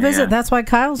down for a visit. That's why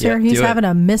Kyle's here. He's having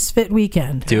a misfit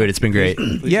weekend. Do it. It's been great.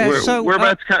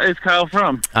 Whereabouts is Kyle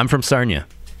from? I'm from Sarnia.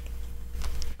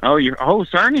 Oh,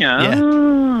 Sarnia. Yeah.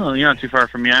 Oh, you're not too far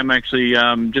from me. I'm actually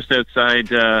just outside,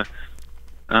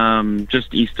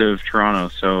 just east of Toronto.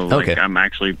 So I'm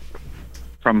actually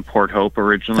from Port Hope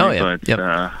originally,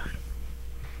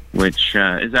 which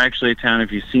is actually a town.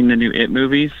 If you've seen the new It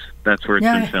movies, that's where it's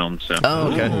been filmed. So.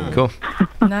 Oh, okay, cool,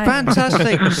 nice.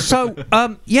 Fantastic. So,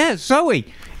 Zoe,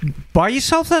 buy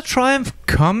yourself that Triumph.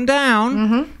 Come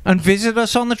down and visit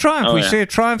us on the Triumph. We see a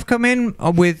Triumph come in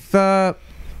with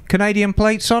Canadian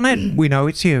plates on it. We know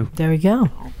it's you. There we go.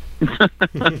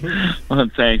 Well,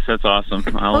 thanks. That's awesome.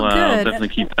 I'll definitely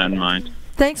keep that in mind.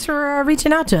 Thanks for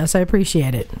reaching out to us. I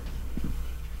appreciate it.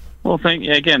 Well,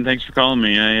 thanks for calling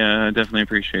me. I definitely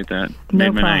appreciate that.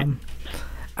 No problem.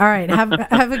 All right, have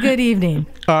a good evening.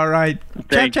 All right.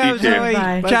 Thank ciao, you Zoe.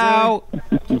 Bye. Ciao.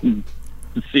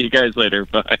 See you guys later.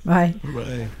 Bye. Bye.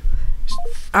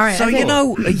 All right. So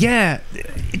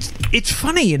it's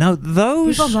funny,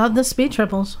 those people love the Speed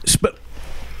Triples.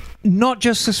 Not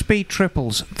just the Speed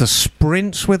Triples, the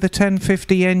Sprints with the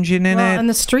 1050 engine in it. And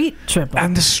the Street Triple.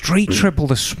 And the Street Triple,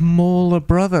 the smaller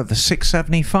brother, the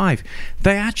 675.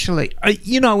 They actually,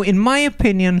 in my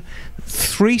opinion,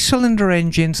 3-cylinder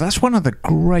engines, that's one of the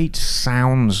great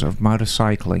sounds of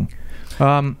motorcycling.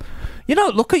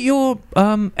 Look at your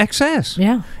XS.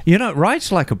 Yeah. It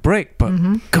rides like a brick, but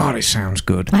God, it sounds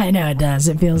good. I know it does.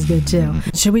 It feels good, too.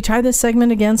 Should we try this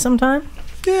segment again sometime?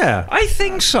 Yeah. I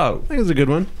think so. I think it's a good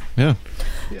one. Yeah.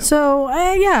 So,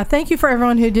 thank you for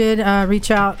everyone who did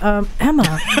reach out. Emma,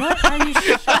 what are you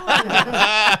showing?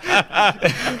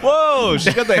 Whoa,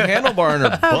 she's got the handlebar in her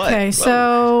butt. Okay,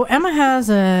 so Emma has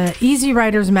a Easy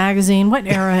Riders magazine. What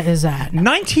era is that?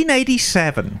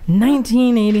 1987.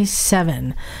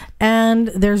 1987. And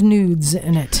there's nudes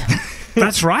in it.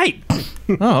 That's right.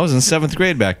 Oh, I was in 7th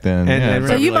grade back then.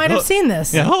 So you might have seen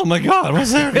this. Yeah. Oh my God,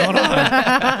 what's there going on?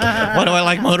 Why do I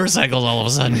like motorcycles all of a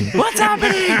sudden? What's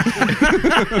happening?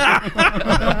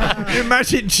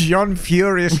 Imagine John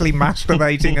furiously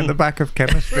masturbating in the back of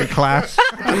chemistry class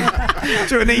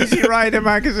to an Easy Rider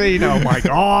magazine. Oh my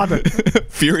God!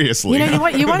 Furiously.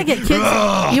 You want to get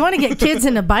kids. You want to get kids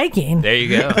into biking. There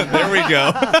you go. There we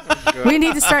go. We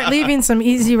need to start leaving some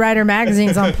Easy Rider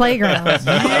magazines on playgrounds.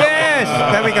 Yes.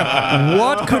 Yes, there we go.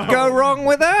 What could go wrong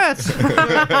with that?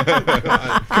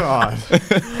 God.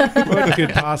 What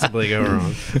could possibly go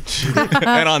wrong?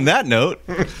 And on that note...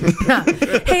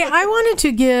 Hey, I wanted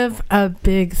to give a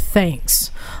big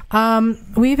thanks.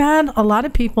 We've had a lot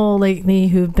of people lately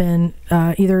who've been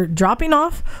either dropping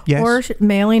off or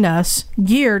mailing us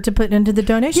gear to put into the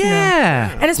donation room.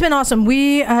 And it's been awesome.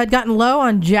 We had gotten low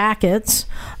on jackets,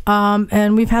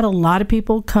 and we've had a lot of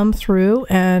people come through,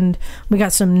 and we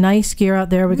got some nice gear out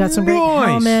there. We got some great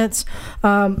helmets.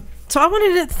 So I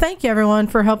wanted to thank everyone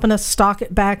for helping us stock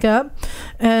it back up,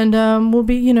 and we'll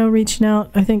be, reaching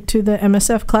out, I think, to the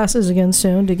MSF classes again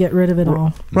soon to get rid of it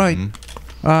all. Right. And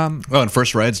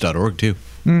firstrides.org too.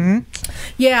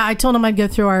 Yeah, I told them I'd go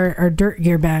through our dirt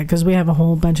gear bag because we have a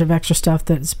whole bunch of extra stuff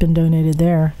that's been donated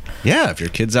there. Yeah, if your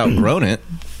kid's outgrown it.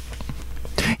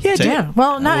 Yeah.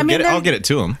 Well, I'll get it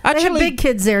to them. They have big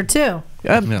kids there too.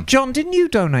 John, didn't you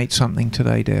donate something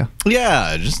today, dear?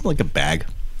 Yeah, just like a bag.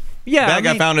 Yeah, bag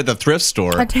I found at the thrift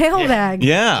store. A tail bag.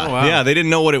 Yeah, yeah. They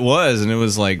didn't know what it was, and it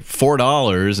was like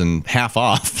 $4 and half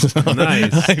off. So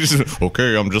nice. I just,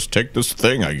 okay, I'm just take this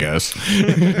thing, I guess.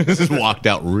 Just walked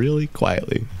out really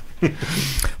quietly.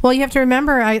 Well, you have to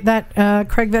remember that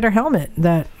Craig Vetter helmet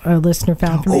that a listener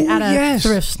found for me at a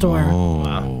thrift store. Oh,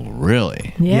 wow.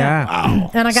 Really? Yeah.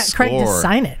 Wow. And I got Craig to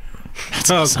sign it.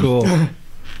 That's awesome. Cool.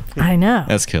 I know.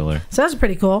 That's killer. So that's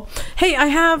pretty cool. Hey, I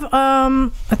have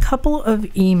a couple of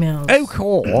emails. Oh,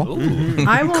 cool.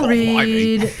 I will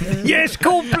read. Yes,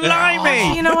 cool,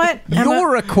 blimey. You know what?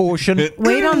 You're a caution.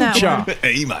 Wait on that one.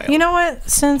 Email. You know what?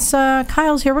 Since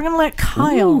Kyle's here, we're going to let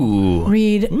Kyle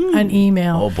read an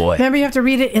email. Oh, boy. Remember, you have to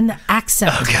read it in the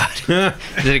accent. Oh, God.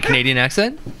 Is it a Canadian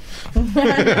accent?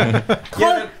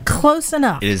 Close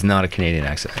enough. It is not a Canadian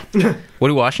accent. What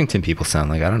do Washington people sound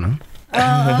like? I don't know.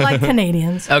 Like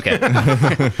Canadians. Okay.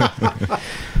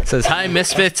 Says, hi,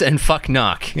 Misfits and fuck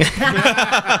knock.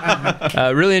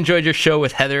 Really enjoyed your show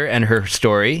with Heather and her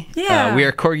story. Yeah. We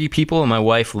are corgi people, and my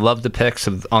wife loved the pics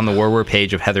on the War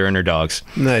page of Heather and her dogs.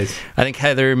 Nice. I think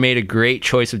Heather made a great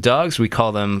choice of dogs. We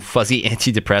call them fuzzy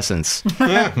antidepressants.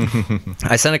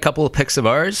 I sent a couple of pics of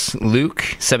ours,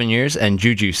 Luke, 7 years, and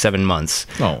Juju, 7 months.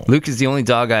 Oh. Luke is the only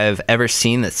dog I have ever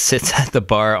seen that sits at the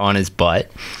bar on his butt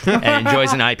and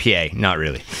enjoys an IPA. Not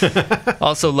really.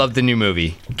 Also love the new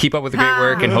movie. Keep up with the great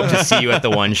work and hope to see you at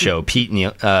the One Show. Pete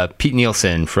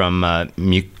Nielsen from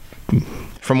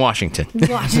Washington.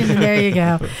 Washington, there you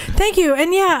go. Thank you.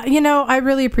 And yeah, I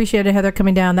really appreciated Heather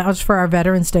coming down. That was for our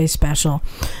Veterans Day special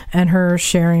and her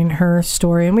sharing her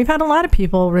story. And we've had a lot of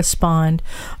people respond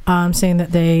saying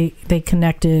that they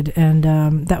connected,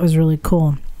 and that was really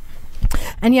cool.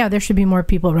 And yeah, there should be more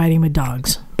people riding with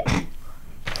dogs.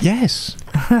 Yes.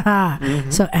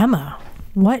 So Emma,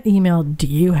 what email do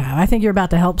you have? I think you're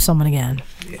about to help someone again.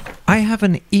 I have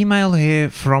an email here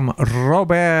from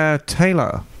Robert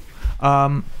Taylor.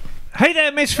 Hey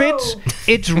there, Misfits.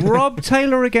 It's Rob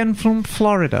Taylor again from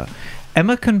Florida.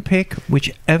 Emma can pick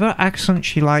whichever accent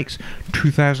she likes.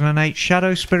 2008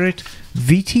 Shadow Spirit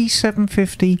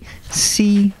VT750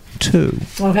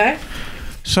 C2. Okay.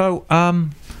 So,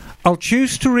 I'll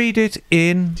choose to read it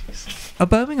in a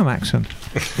Birmingham accent.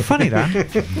 Funny that.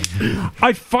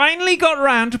 I finally got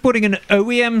around to putting an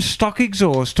OEM stock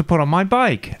exhaust to put on my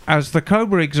bike, as the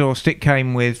Cobra exhaust it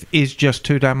came with is just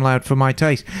too damn loud for my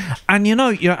taste. And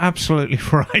you're absolutely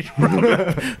right,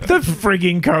 Robert. The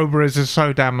frigging Cobras are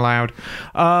so damn loud.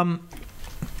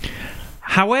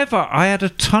 However, I had a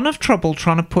ton of trouble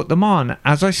trying to put them on,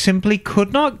 as I simply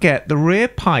could not get the rear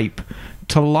pipe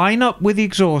to line up with the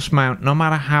exhaust mount no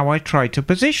matter how I tried to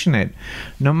position it.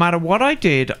 No matter what I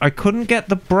did, I couldn't get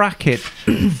the bracket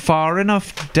far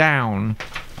enough down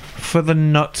for the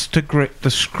nuts to grip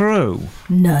the screw.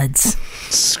 Nuts.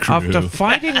 Screw. After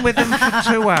fighting with them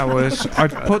for 2 hours, I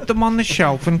put them on the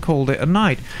shelf and called it a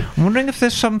night. I'm wondering if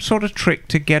there's some sort of trick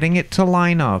to getting it to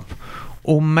line up,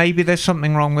 or maybe there's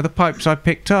something wrong with the pipes I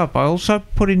picked up. I also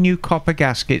put in new copper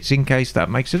gaskets in case that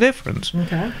makes a difference.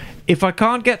 Okay. If I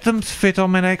can't get them to fit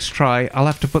on my next try, I'll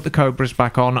have to put the Cobras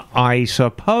back on, I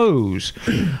suppose.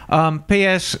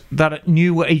 P.S. That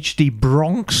new HD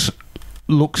Bronx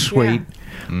looks sweet.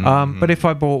 Yeah. But if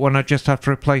I bought one, I'd just have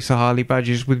to replace the Harley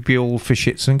badges with Buell for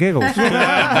shits and giggles.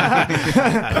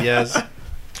 Yes.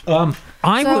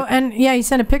 And you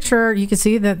sent a picture. You can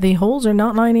see that the holes are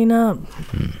not lining up.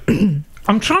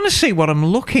 I'm trying to see what I'm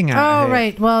looking at. Oh, here.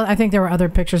 right. Well, I think there were other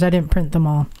pictures. I didn't print them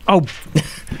all. Oh.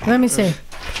 Let me see.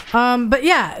 But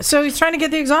yeah, so he's trying to get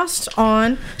the exhaust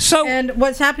on. So, and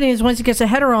what's happening is once he gets a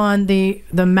header on, the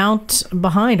mounts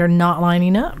behind are not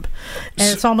lining up,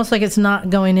 and it's almost like it's not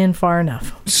going in far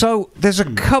enough. So there's a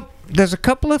there's a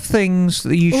couple of things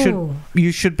that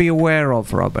you should be aware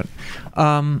of, Robert.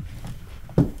 I'm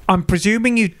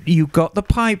presuming you got the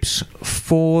pipes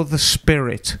for the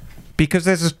Spirit, because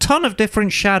there's a ton of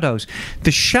different Shadows.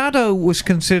 The Shadow was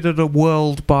considered a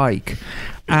world bike,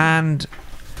 and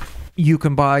you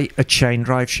can buy a chain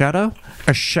drive Shadow,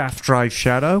 a shaft drive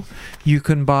Shadow. You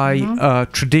can buy a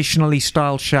traditionally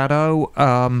styled Shadow.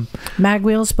 Mag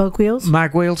wheels, spoke wheels.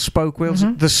 Mag wheels, spoke wheels.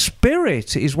 The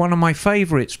Spirit is one of my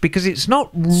favorites because it's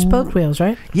not... Spoke wheels,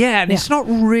 right? Yeah, and it's not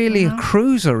really a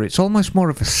cruiser. It's almost more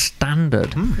of a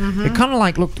standard. It kind of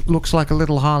like looks like a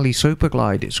little Harley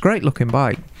Superglide. It's a great looking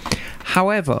bike.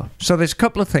 However, so there's a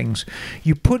couple of things.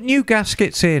 You put new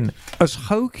gaskets in. As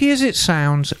hokey as it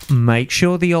sounds, make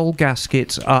sure the old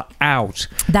gaskets are out.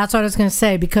 That's what I was going to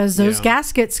say, because those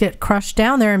gaskets get crushed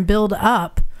down there and build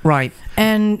up. Right.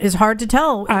 And it's hard to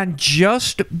tell. And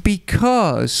just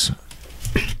because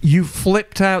you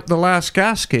flipped out the last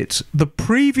gaskets, the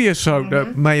previous owner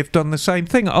may have done the same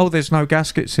thing. Oh, there's no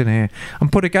gaskets in here,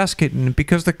 and put a gasket in,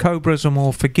 because the Cobras are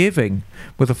more forgiving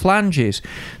with the flanges.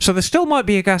 So there still might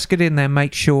be a gasket in there.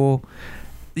 Make sure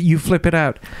you flip it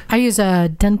out. I use a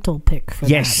dental pick for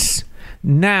that.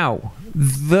 Now,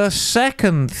 the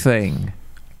second thing,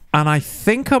 and I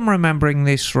think I'm remembering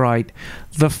this right,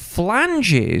 the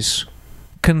flanges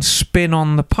can spin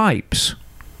on the pipes.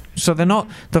 So they're not,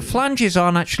 the flanges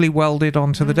aren't actually welded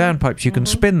onto the downpipes. You can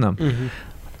spin them.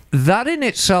 That in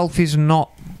itself is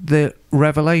not the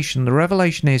revelation. The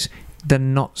revelation is they're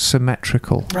not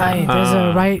symmetrical. Right. There's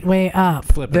a right way up.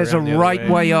 There's a right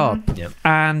way up.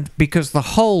 And because the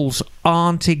holes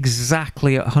aren't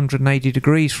exactly at 180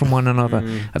 degrees from one another,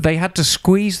 they had to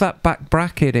squeeze that back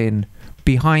bracket in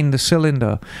behind the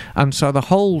cylinder, and so the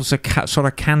holes are sort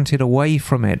of canted away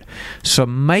from it. So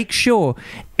make sure,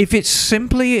 if it's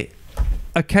simply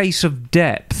a case of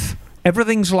depth,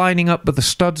 everything's lining up but the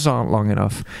studs aren't long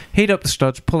enough, heat up the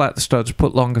studs, pull out the studs,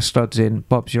 put longer studs in,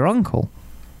 Bob's your uncle.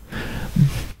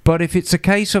 But if it's a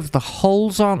case of the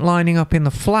holes aren't lining up in the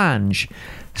flange,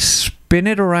 spin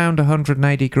it around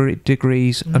 180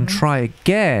 degrees and try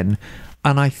again,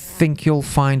 and I think you'll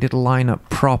find it'll line up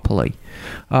properly.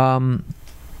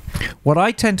 What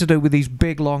I tend to do with these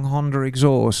big long Honda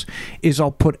exhausts is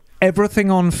I'll put everything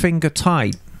on finger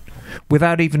tight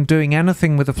without even doing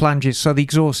anything with the flanges, so the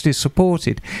exhaust is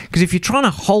supported. Because if you're trying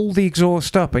to hold the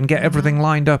exhaust up and get everything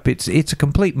lined up, it's a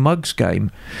complete mugs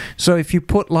game. So if you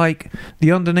put like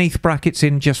the underneath brackets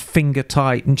in just finger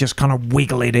tight and just kind of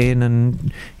wiggle it in,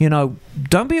 and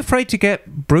don't be afraid to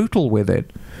get brutal with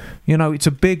it. It's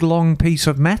a big long piece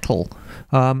of metal.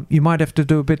 You might have to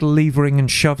do a bit of levering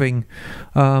and shoving.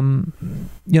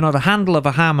 The handle of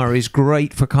a hammer is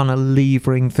great for kind of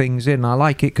levering things in. I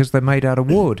like it because they're made out of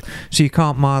wood, so you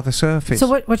can't mar the surface. So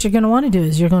what you're going to want to do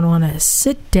is you're going to want to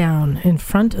sit down in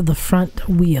front of the front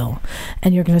wheel,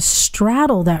 and you're going to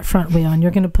straddle that front wheel, and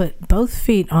you're going to put both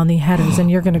feet on the headers,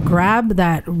 and you're going to grab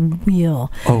that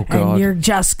wheel, and you're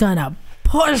just going to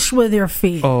push with your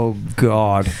feet. Oh,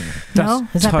 God. No?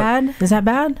 Is that bad? Is that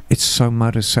bad? It's so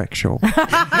motorsexual.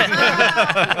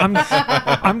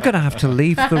 I'm going to have to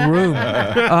leave the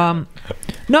room.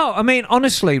 No, I mean,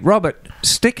 honestly, Robert,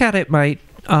 stick at it, mate.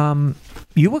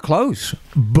 You were close,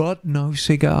 but no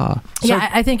cigar. So,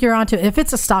 I think you're onto it. If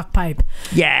it's a stock pipe,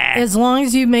 as long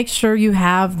as you make sure you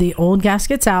have the old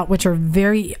gaskets out, which are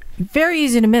very, very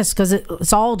easy to miss because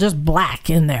it's all just black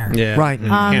in there. Yeah, right.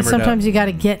 Sometimes you got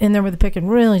to get in there with a pick and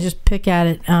really just pick at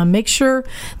it. Make sure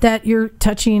that you're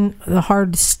touching the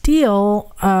hard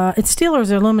steel. It's steel or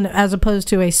is it aluminum, as opposed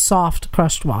to a soft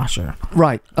crushed washer.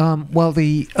 Right. Well,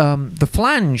 the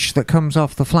flange that comes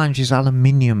off the flange is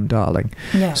aluminium, darling.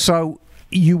 Yeah. So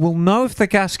you will know if the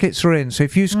gaskets are in. So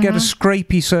if you get a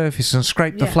scrapey surface and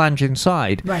scrape the flange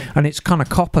inside, and it's kind of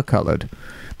copper coloured,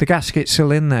 the gasket's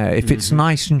still in there. If it's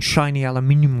nice and shiny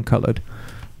aluminium coloured,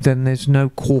 then there's no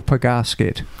copper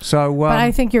gasket. So, but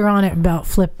I think you're on it about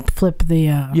flip the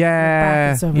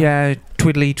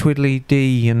twiddly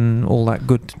dee and all that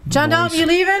good. John Dalton, you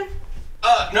leaving?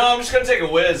 No, I'm just gonna take a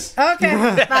whiz. Okay,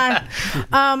 bye.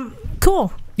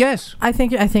 Cool. Yes, I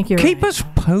think you're keep right. us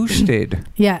posted.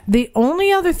 Yeah. The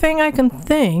only other thing I can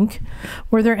think,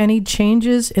 were there any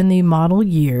changes in the model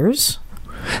years?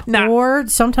 No. Or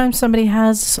sometimes somebody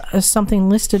has something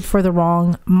listed for the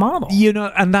wrong model.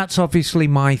 And that's obviously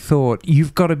my thought.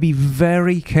 You've got to be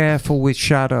very careful with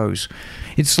shadows.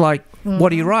 It's like, what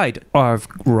do you ride? I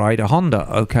ride a Honda.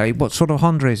 Okay, what sort of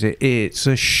Honda is it? It's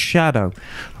a Shadow.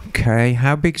 Okay,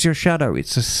 how big's your Shadow?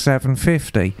 It's a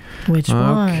 750. Which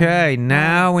one? Okay,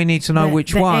 now we need to know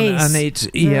which one. Ace, and it's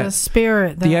the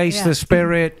Spirit, the Ace, the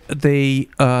Spirit, the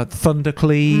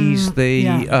Thundercleese,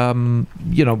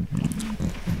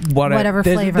 whatever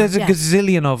flavor. There's a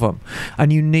gazillion of them,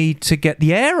 and you need to get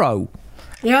the Aero.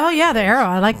 Oh yeah, the Aero.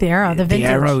 I like the Aero. The vintage.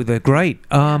 The Aero, they're great.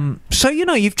 So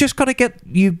you've just got to get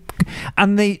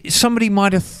and somebody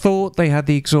might have thought they had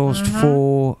the exhaust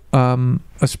for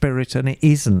a Spirit, and it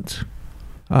isn't.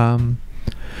 But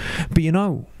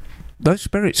those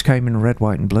Spirits came in red,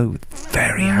 white, and blue.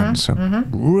 Very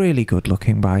handsome, really good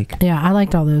looking bike. Yeah, I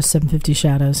liked all those 750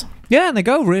 Shadows. Yeah, and they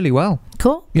go really well.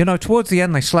 Cool. Towards the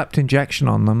end they slapped injection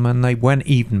on them, and they went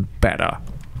even better.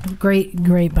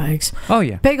 Great bikes. Oh,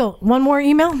 yeah. Bagel, one more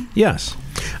email? Yes.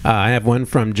 I have one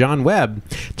from John Webb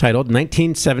titled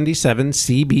 1977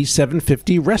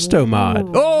 CB750 Resto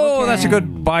Mod. Oh, that's a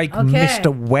good bike,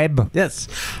 Mr. Webb. Yes.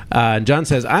 John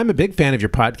says, I'm a big fan of your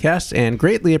podcast and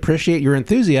greatly appreciate your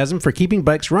enthusiasm for keeping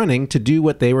bikes running to do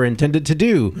what they were intended to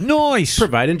do. Nice.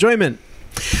 Provide enjoyment.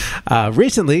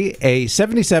 Recently, a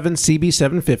 77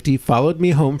 CB750 followed me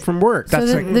home from work. So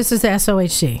this is the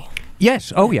SOHC.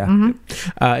 Yes. Oh, yeah.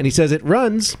 And he says it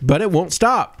runs, but it won't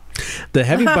stop. The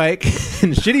heavy bike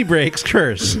and shitty brakes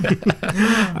curse.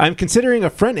 I'm considering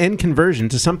a front-end conversion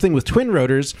to something with twin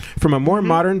rotors from a more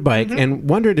modern bike and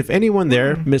wondered if anyone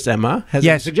there, Miss Emma, has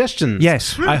any suggestions.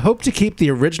 Yes. I hope to keep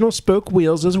the original spoke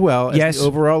wheels as well as the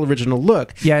overall original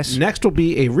look. Yes. Next will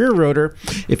be a rear rotor.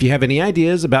 If you have any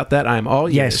ideas about that, I'm all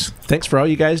ears. Thanks for all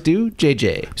you guys do,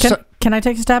 JJ. Can I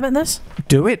take a stab at this?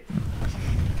 Do it.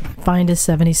 Find a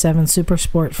 77 Super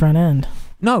Sport front end.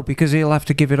 No, because he'll have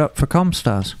to give it up for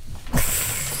Comstars.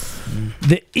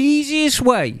 The easiest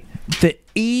way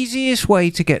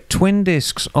to get twin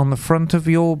discs on the front of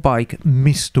your bike,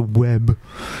 Mr. Webb,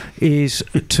 is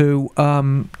to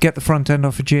get the front end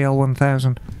off a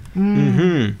GL1000.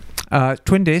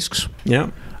 Twin discs. Yeah.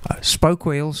 Spoke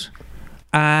wheels.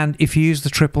 And if you use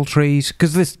the triple trees,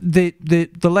 because the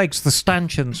legs, the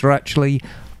stanchions are actually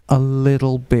a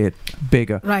little bit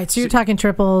bigger. Right, so you're talking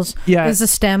triples. Yeah. Is the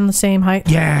stem the same height?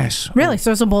 Yes. Really?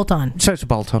 So it's a bolt-on? So it's a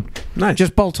bolt-on. Nice.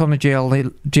 Just bolt on a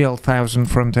GL1000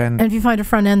 front end. And if you find a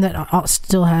front end that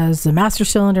still has the master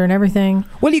cylinder and everything?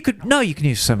 Well, you can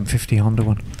use a 750 Honda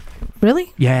one.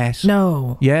 Really? Yes.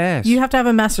 No. Yes. You have to have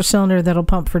a master cylinder that'll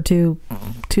pump for two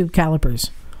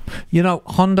calipers.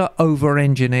 Honda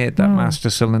over-engineered that master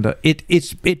cylinder.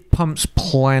 It pumps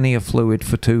plenty of fluid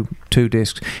for two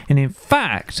discs. And in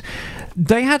fact,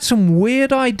 they had some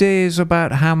weird ideas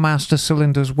about how master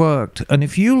cylinders worked. And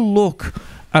if you look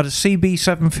at a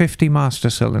CB750 master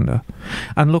cylinder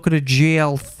and look at a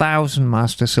GL1000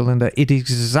 master cylinder, it is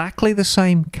exactly the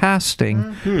same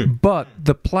casting, but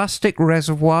the plastic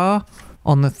reservoir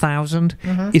on the 1000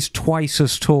 is twice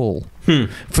as tall.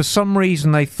 For some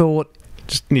reason, they thought,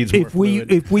 just needs more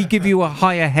fluid. If we give you a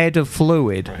higher head of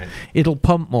fluid, it'll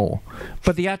pump more.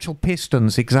 But the actual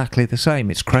piston's exactly the same.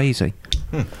 It's crazy.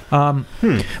 But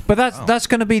that's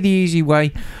going to be the easy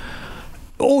way.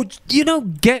 Or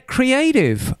get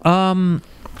creative. I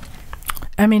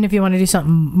mean, if you want to do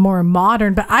something more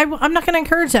modern, but I'm not going to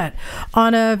encourage that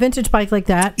on a vintage bike like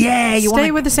that. Yeah,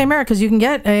 stay with the same era because you can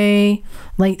get a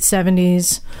late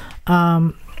 70s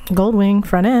Goldwing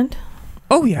front end.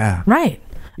 Oh yeah, right.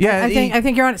 Yeah, I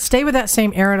think you're on it. Stay with that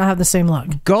same era to have the same look.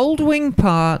 Goldwing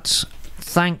parts,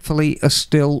 thankfully, are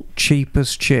still cheap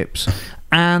as chips.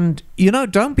 And,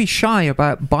 don't be shy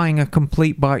about buying a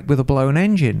complete bike with a blown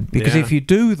engine. Because if you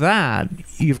do that,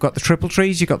 you've got the triple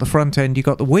trees, you've got the front end, you've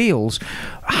got the wheels.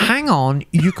 Hang on,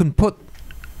 you can put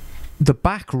the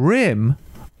back rim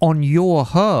on your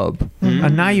hub,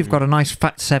 and now you've got a nice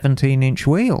fat 17-inch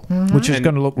wheel, which is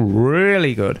going to look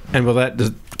really good. And will that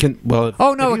a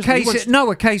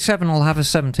K7 will have a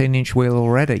 17-inch wheel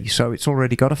already, so it's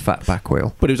already got a fat back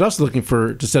wheel. But he was also looking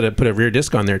to put a rear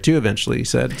disc on there too. Eventually, he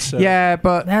said. So. Yeah,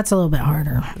 but that's a little bit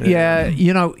harder. Yeah,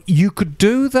 you could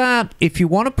do that if you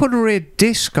want to put a rear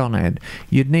disc on it.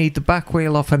 You'd need the back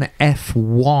wheel off an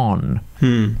F1.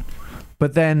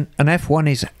 But then an F1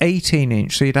 is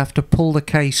 18-inch, so you'd have to pull the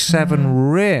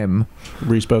K7 rim,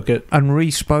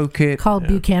 respoke it, called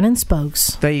Buchanan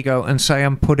spokes. There you go, and say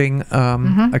I'm putting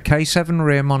a K7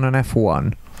 rim on an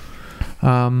F1,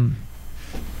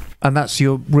 and that's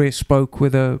your rear spoke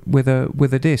with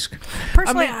a disc.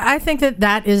 Personally, I think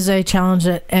that is a challenge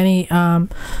that any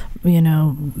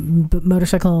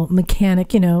motorcycle mechanic,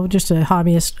 just a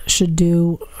hobbyist should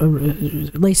do.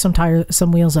 Lace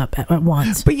some wheels up at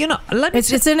once. But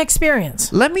it's an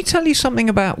experience. Let me tell you something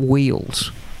about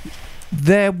wheels.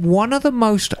 They're one of the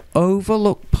most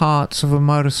overlooked parts of a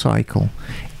motorcycle.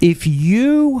 If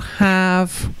you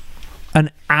have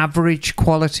an average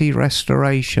quality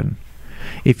restoration,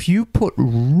 if you put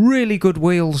really good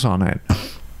wheels on it,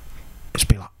 it's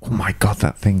be like, oh my God,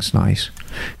 that thing's nice.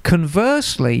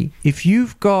 Conversely, if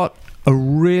you've got a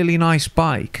really nice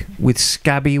bike with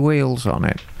scabby wheels on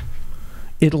it,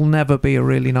 it'll never be a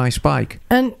really nice bike.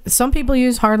 And some people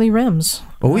use Harley rims.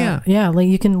 Oh, yeah. Yeah, like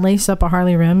you can lace up a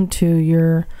Harley rim to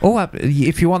your... Oh,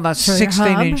 if you want that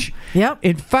 16-inch... Yep.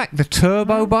 In fact, the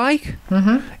turbo bike,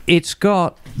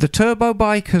 the turbo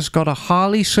bike has got a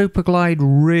Harley Superglide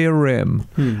rear rim,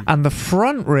 and the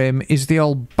front rim is the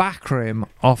old back rim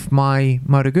off my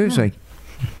Moto Guzzi.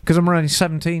 Because I'm running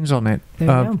 17s on it,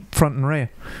 front and rear,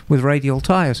 with radial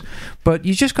tyres. But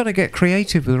you just got to get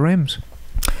creative with rims.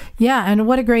 Yeah, and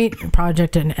what a great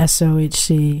project in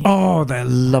SOHC. Oh, they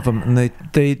love them. And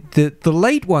the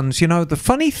late ones, you know, the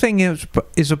funny thing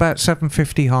is about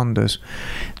 750 Hondas.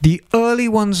 The early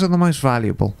ones are the most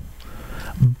valuable,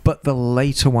 but the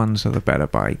later ones are the better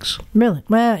bikes. Really?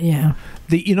 Well, yeah.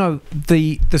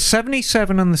 The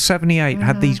 77 and the 78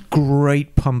 had these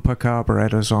great pumper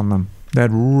carburetors on them. They're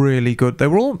really good. They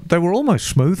were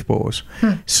almost smoothbores.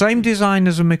 Same design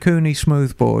as a Mikuni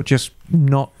smoothbore, just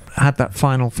not had that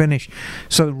final finish.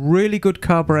 So really good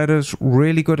carburetors,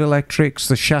 really good electrics.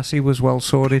 The chassis was well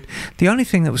sorted. The only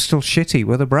thing that was still shitty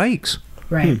were the brakes.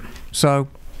 Right. So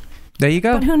there you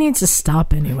go. But who needs to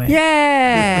stop anyway?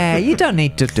 Yeah, you don't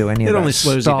need to do any of that. It only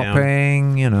slows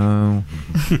stopping, you know.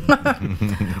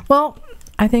 Well,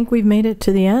 I think we've made it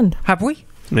to the end. Have we?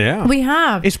 Yeah. We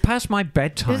have. It's past my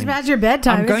bedtime. It's past your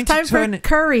bedtime. I'm going it's time to turn for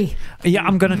curry. Yeah,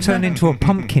 I'm going to turn into a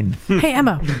pumpkin. Hey,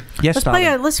 Emma. Yes,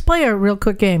 let's play a real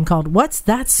quick game called What's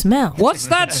That Smell? What's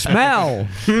that smell?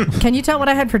 Can you tell what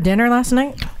I had for dinner last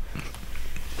night?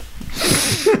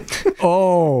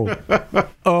 Oh.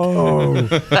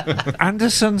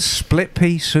 Anderson's split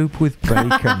pea soup with bacon.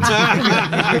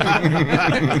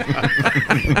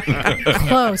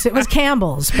 Close. It was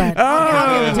Campbell's, but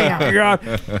I'll give it to you. God.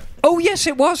 Oh, yes,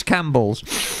 it was Campbell's.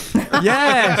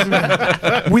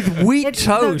 Yes. With wheat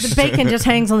toast. The bacon just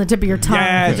hangs on the tip of your tongue.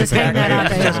 Yes, Just hang that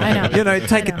out there. I know. You know,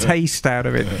 take a taste out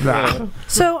of it.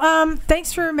 So,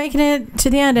 thanks for making it to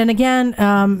the end. And again,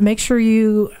 make sure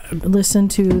you listen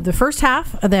to the first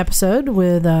half of the episode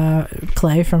with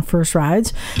Clay from First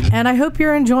Rides. And I hope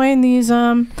you're enjoying these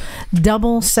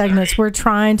double segments. We're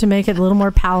trying to make it a little more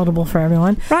palatable for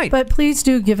everyone. Right. But please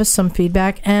do give us some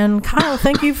feedback. And Kyle,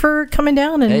 thank you for coming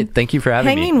down and thank you for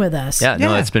having hanging with us. Yeah,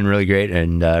 no, it's been really great,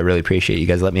 and really appreciate you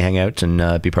guys letting me hang out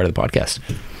and be part of the podcast.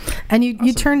 And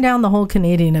you turned down the whole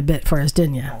Canadian a bit for us,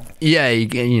 didn't you? Yeah,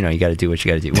 you know, you got to do what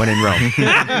you got to do when in Rome.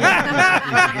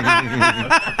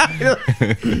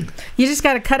 You just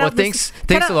got to cut out. Thanks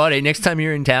a lot. Hey, next time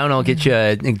you're in town, I'll get you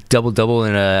a double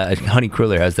and a honey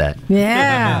cruller. How's that?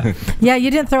 Yeah, yeah.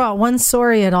 You didn't throw out one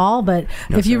sorry at all, but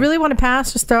if you really want to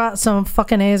pass, just throw out some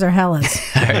fucking A's or hellas.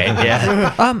 All right,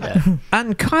 yeah.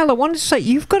 And Kyle, I wanted to say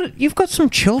you've got some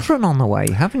children on the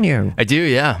way, haven't you? I do,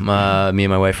 yeah. Me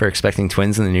and my wife are expecting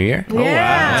twins in the new year. Yeah. Oh,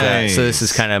 wow. Nice. So this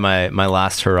is kind of my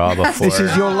last hurrah before. This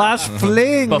is your last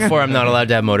fling. Before I'm not allowed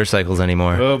to have motorcycles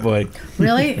anymore. Oh boy.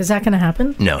 Really? Is that going to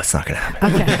happen? No, it's not going to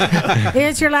happen. Okay.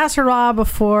 It's your last hurrah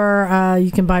before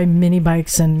you can buy mini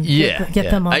bikes and get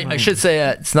them on. I should say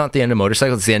it's not the end of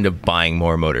motorcycles. It's the end of buying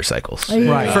more motorcycles.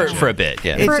 Right. For a bit,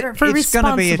 yeah. It's going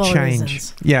to be a change.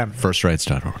 Reasons. Yeah.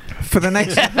 Firstrides.org. For the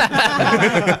next...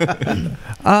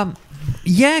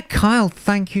 yeah, Kyle,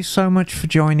 thank you so much for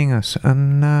joining us.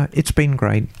 And it's been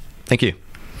great. Thank you.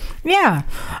 Yeah.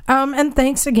 And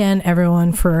thanks again,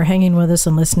 everyone, for hanging with us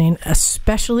and listening,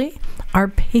 especially our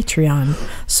Patreon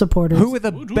supporters. Who are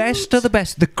the best of the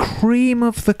best, the cream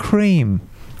of the cream.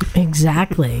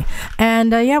 Exactly.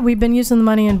 And we've been using the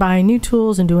money and buying new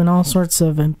tools and doing all sorts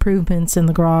of improvements in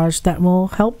the garage that will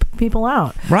help people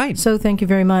out. Right. So thank you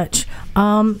very much.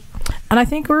 And I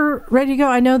think we're ready to go.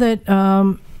 I know that...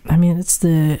 it's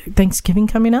the Thanksgiving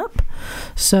coming up.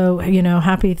 So,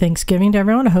 happy Thanksgiving to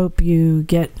everyone. I hope you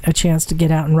get a chance to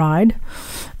get out and ride.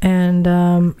 And,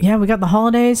 we got the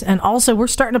holidays. And also, we're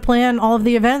starting to plan all of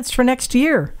the events for next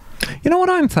year. You know what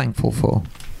I'm thankful for?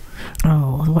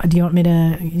 Oh, do you want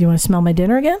to smell my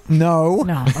dinner again? No.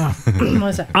 No. Oh. What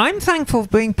is that? I'm thankful for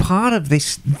being part of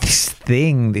this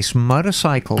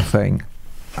motorcycle thing.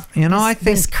 I think...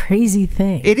 This crazy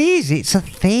thing. It is. It's a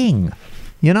thing.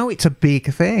 It's a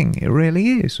big thing. It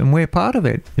really is. And we're part of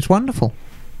it. It's wonderful.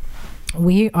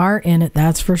 We are in it,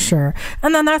 that's for sure.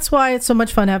 And then that's why it's so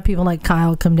much fun to have people like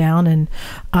Kyle come down. And,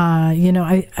 I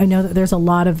know that there's a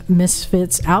lot of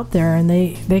misfits out there, and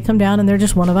they come down and they're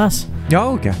just one of us.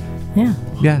 Oh, okay. Yeah.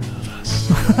 Yeah.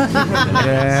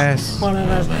 Yes. One of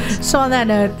us. So on that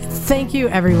note, thank you,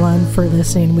 everyone, for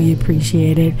listening. We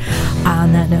appreciate it.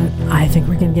 On that note, I think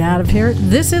we're going to get out of here.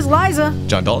 This is Liza.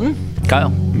 John Dalton. Kyle.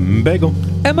 Bagel.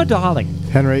 Emma Darling.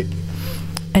 Henry.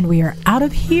 And we are out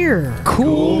of here.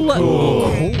 Cool.